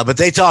 But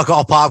they talk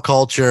all pop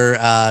culture.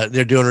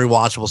 They're doing a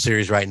rewatchable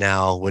series right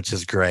now, which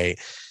is great.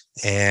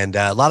 And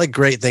a lot of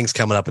great things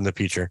coming up in the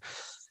future.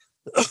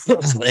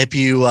 If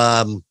you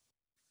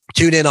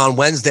tune in on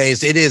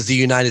Wednesdays, it is the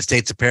United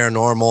States of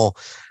Paranormal,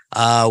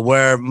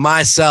 where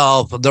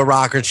myself, the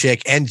Rocker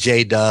Chick, and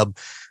J-Dub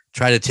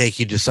try to take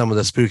you to some of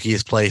the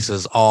spookiest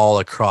places all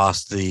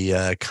across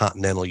the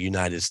continental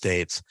United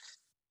States.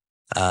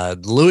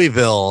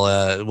 Louisville,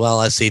 well,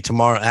 let's see,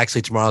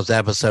 tomorrow's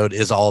episode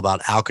is all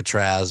about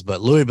Alcatraz,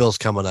 but Louisville's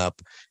coming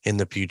up in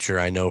the future,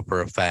 I know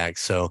for a fact.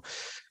 So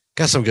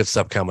got some good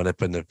stuff coming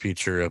up in the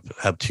future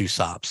of two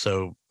stops.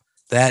 So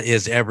that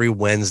is every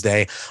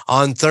Wednesday.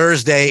 On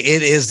Thursday,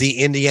 it is the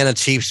Indiana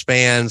Chiefs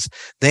fans.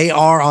 They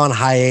are on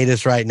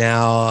hiatus right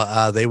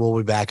now. They will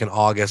be back in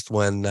August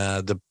when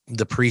the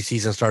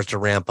preseason starts to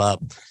ramp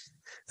up.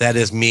 That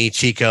is me,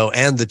 Chico,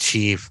 and the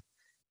Chief,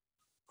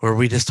 where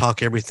we just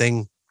talk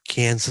everything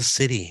Kansas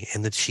City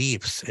and the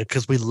Chiefs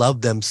because we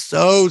love them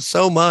so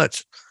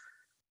much.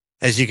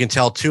 As you can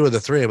tell, 2 of the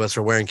 3 of us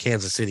are wearing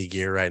Kansas City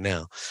gear right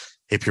now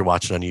if you're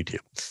watching on YouTube.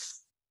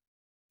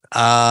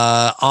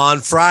 On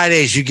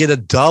Fridays, you get a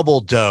double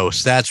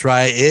dose. That's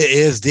right. It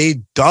is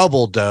the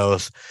double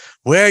dose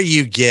where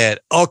you get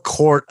a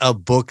quart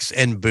of books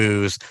and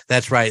booze.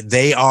 That's right.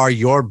 They are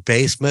your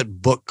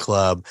basement book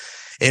club.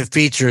 It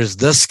features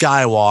the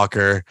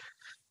Skywalker,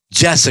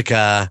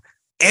 Jessica,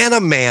 and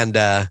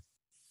Amanda.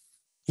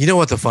 You know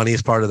what the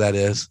funniest part of that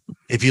is?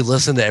 If you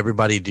listen to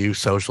everybody do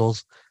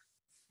socials,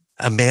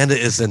 Amanda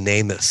is the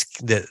name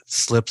that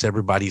slips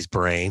everybody's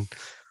brain.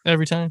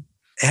 Every time.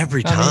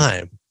 Every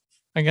time.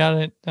 I got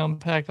it down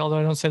packed, although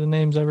I don't say the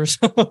names ever.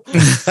 So.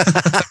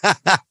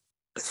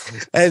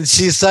 And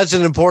she's such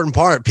an important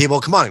part. People,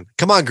 come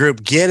on,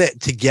 group, get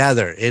it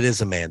together. It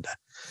is Amanda.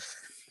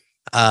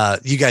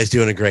 You guys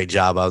doing a great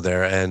job out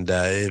there, and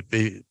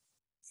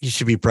you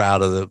should be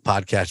proud of the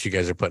podcast you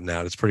guys are putting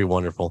out. It's pretty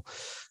wonderful.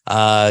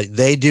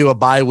 They do a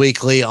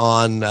bi-weekly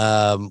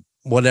on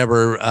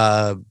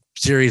whatever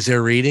series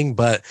they're reading,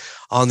 but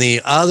on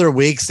the other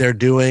weeks they're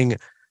doing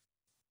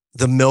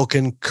the Milk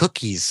and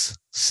Cookies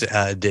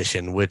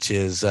edition, which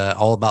is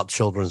all about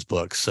children's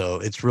books. So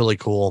it's really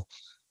cool.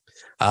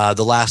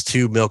 The last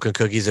 2 Milk and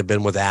Cookies have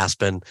been with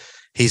Aspen.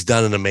 He's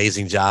done an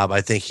amazing job.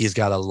 I think he's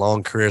got a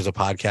long career as a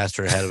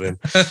podcaster ahead of him.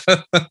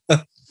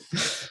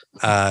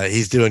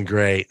 He's doing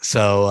great.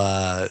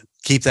 So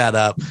keep that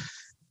up.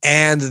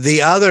 And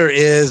the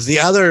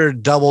other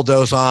double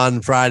dose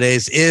on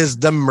Fridays is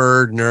the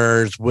Murd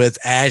Nerds with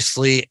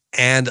Ashley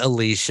and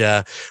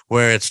Alicia,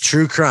 where it's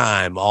true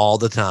crime all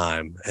the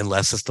time,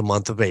 unless it's the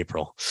month of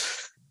April.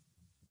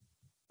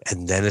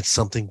 And then it's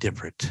something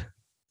different.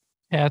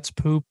 Cats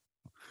poop.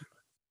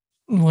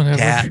 Whatever.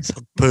 Cats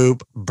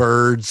poop,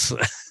 birds.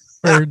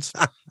 Birds.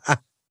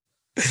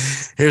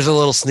 Here's a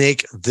little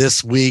sneak.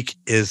 This week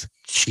is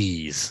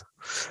cheese.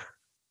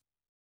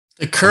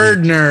 The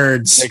Curd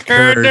Nerds. The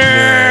Curd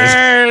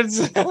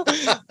Nerds.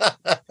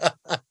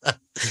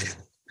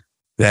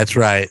 That's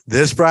right.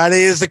 This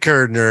Friday is the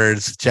Curd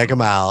Nerds. Check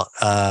them out.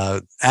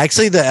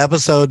 Actually, the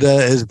episode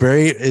is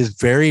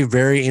very,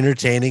 very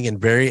entertaining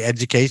and very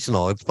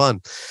educational. It's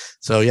fun.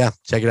 So yeah,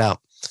 check it out.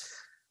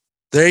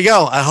 There you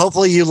go.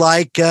 Hopefully you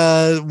like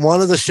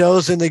one of the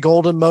shows in the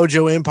Golden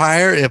Mojo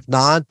Empire. If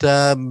not,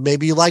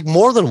 maybe you like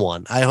more than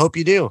one. I hope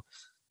you do.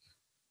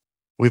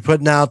 We're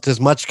putting out as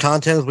much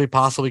content as we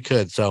possibly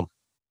could. So,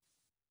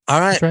 all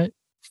right. That's right.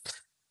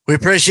 We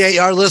appreciate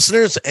our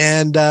listeners.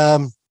 And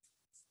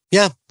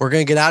yeah, we're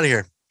going to get out of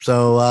here.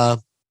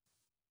 So,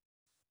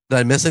 did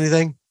I miss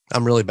anything?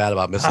 I'm really bad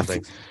about missing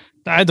things.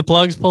 I had the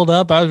plugs pulled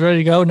up. I was ready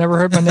to go. Never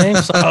heard my name.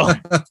 So,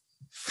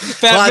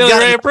 Fat Billy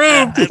Ray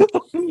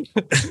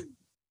approved.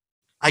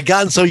 I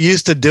gotten so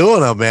used to doing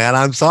them, man.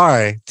 I'm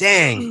sorry.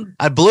 Dang,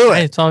 I blew it.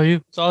 Hey, it's all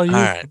you. It's all you.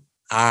 All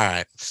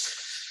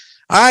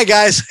right,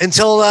 guys.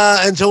 Until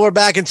we're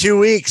back in 2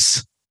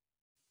 weeks.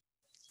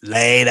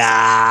 Later.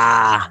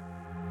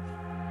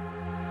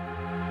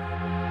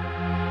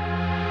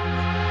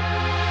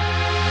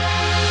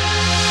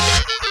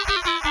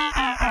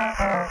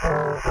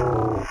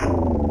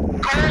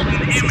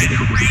 Golden Image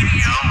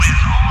Radio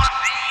is on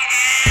the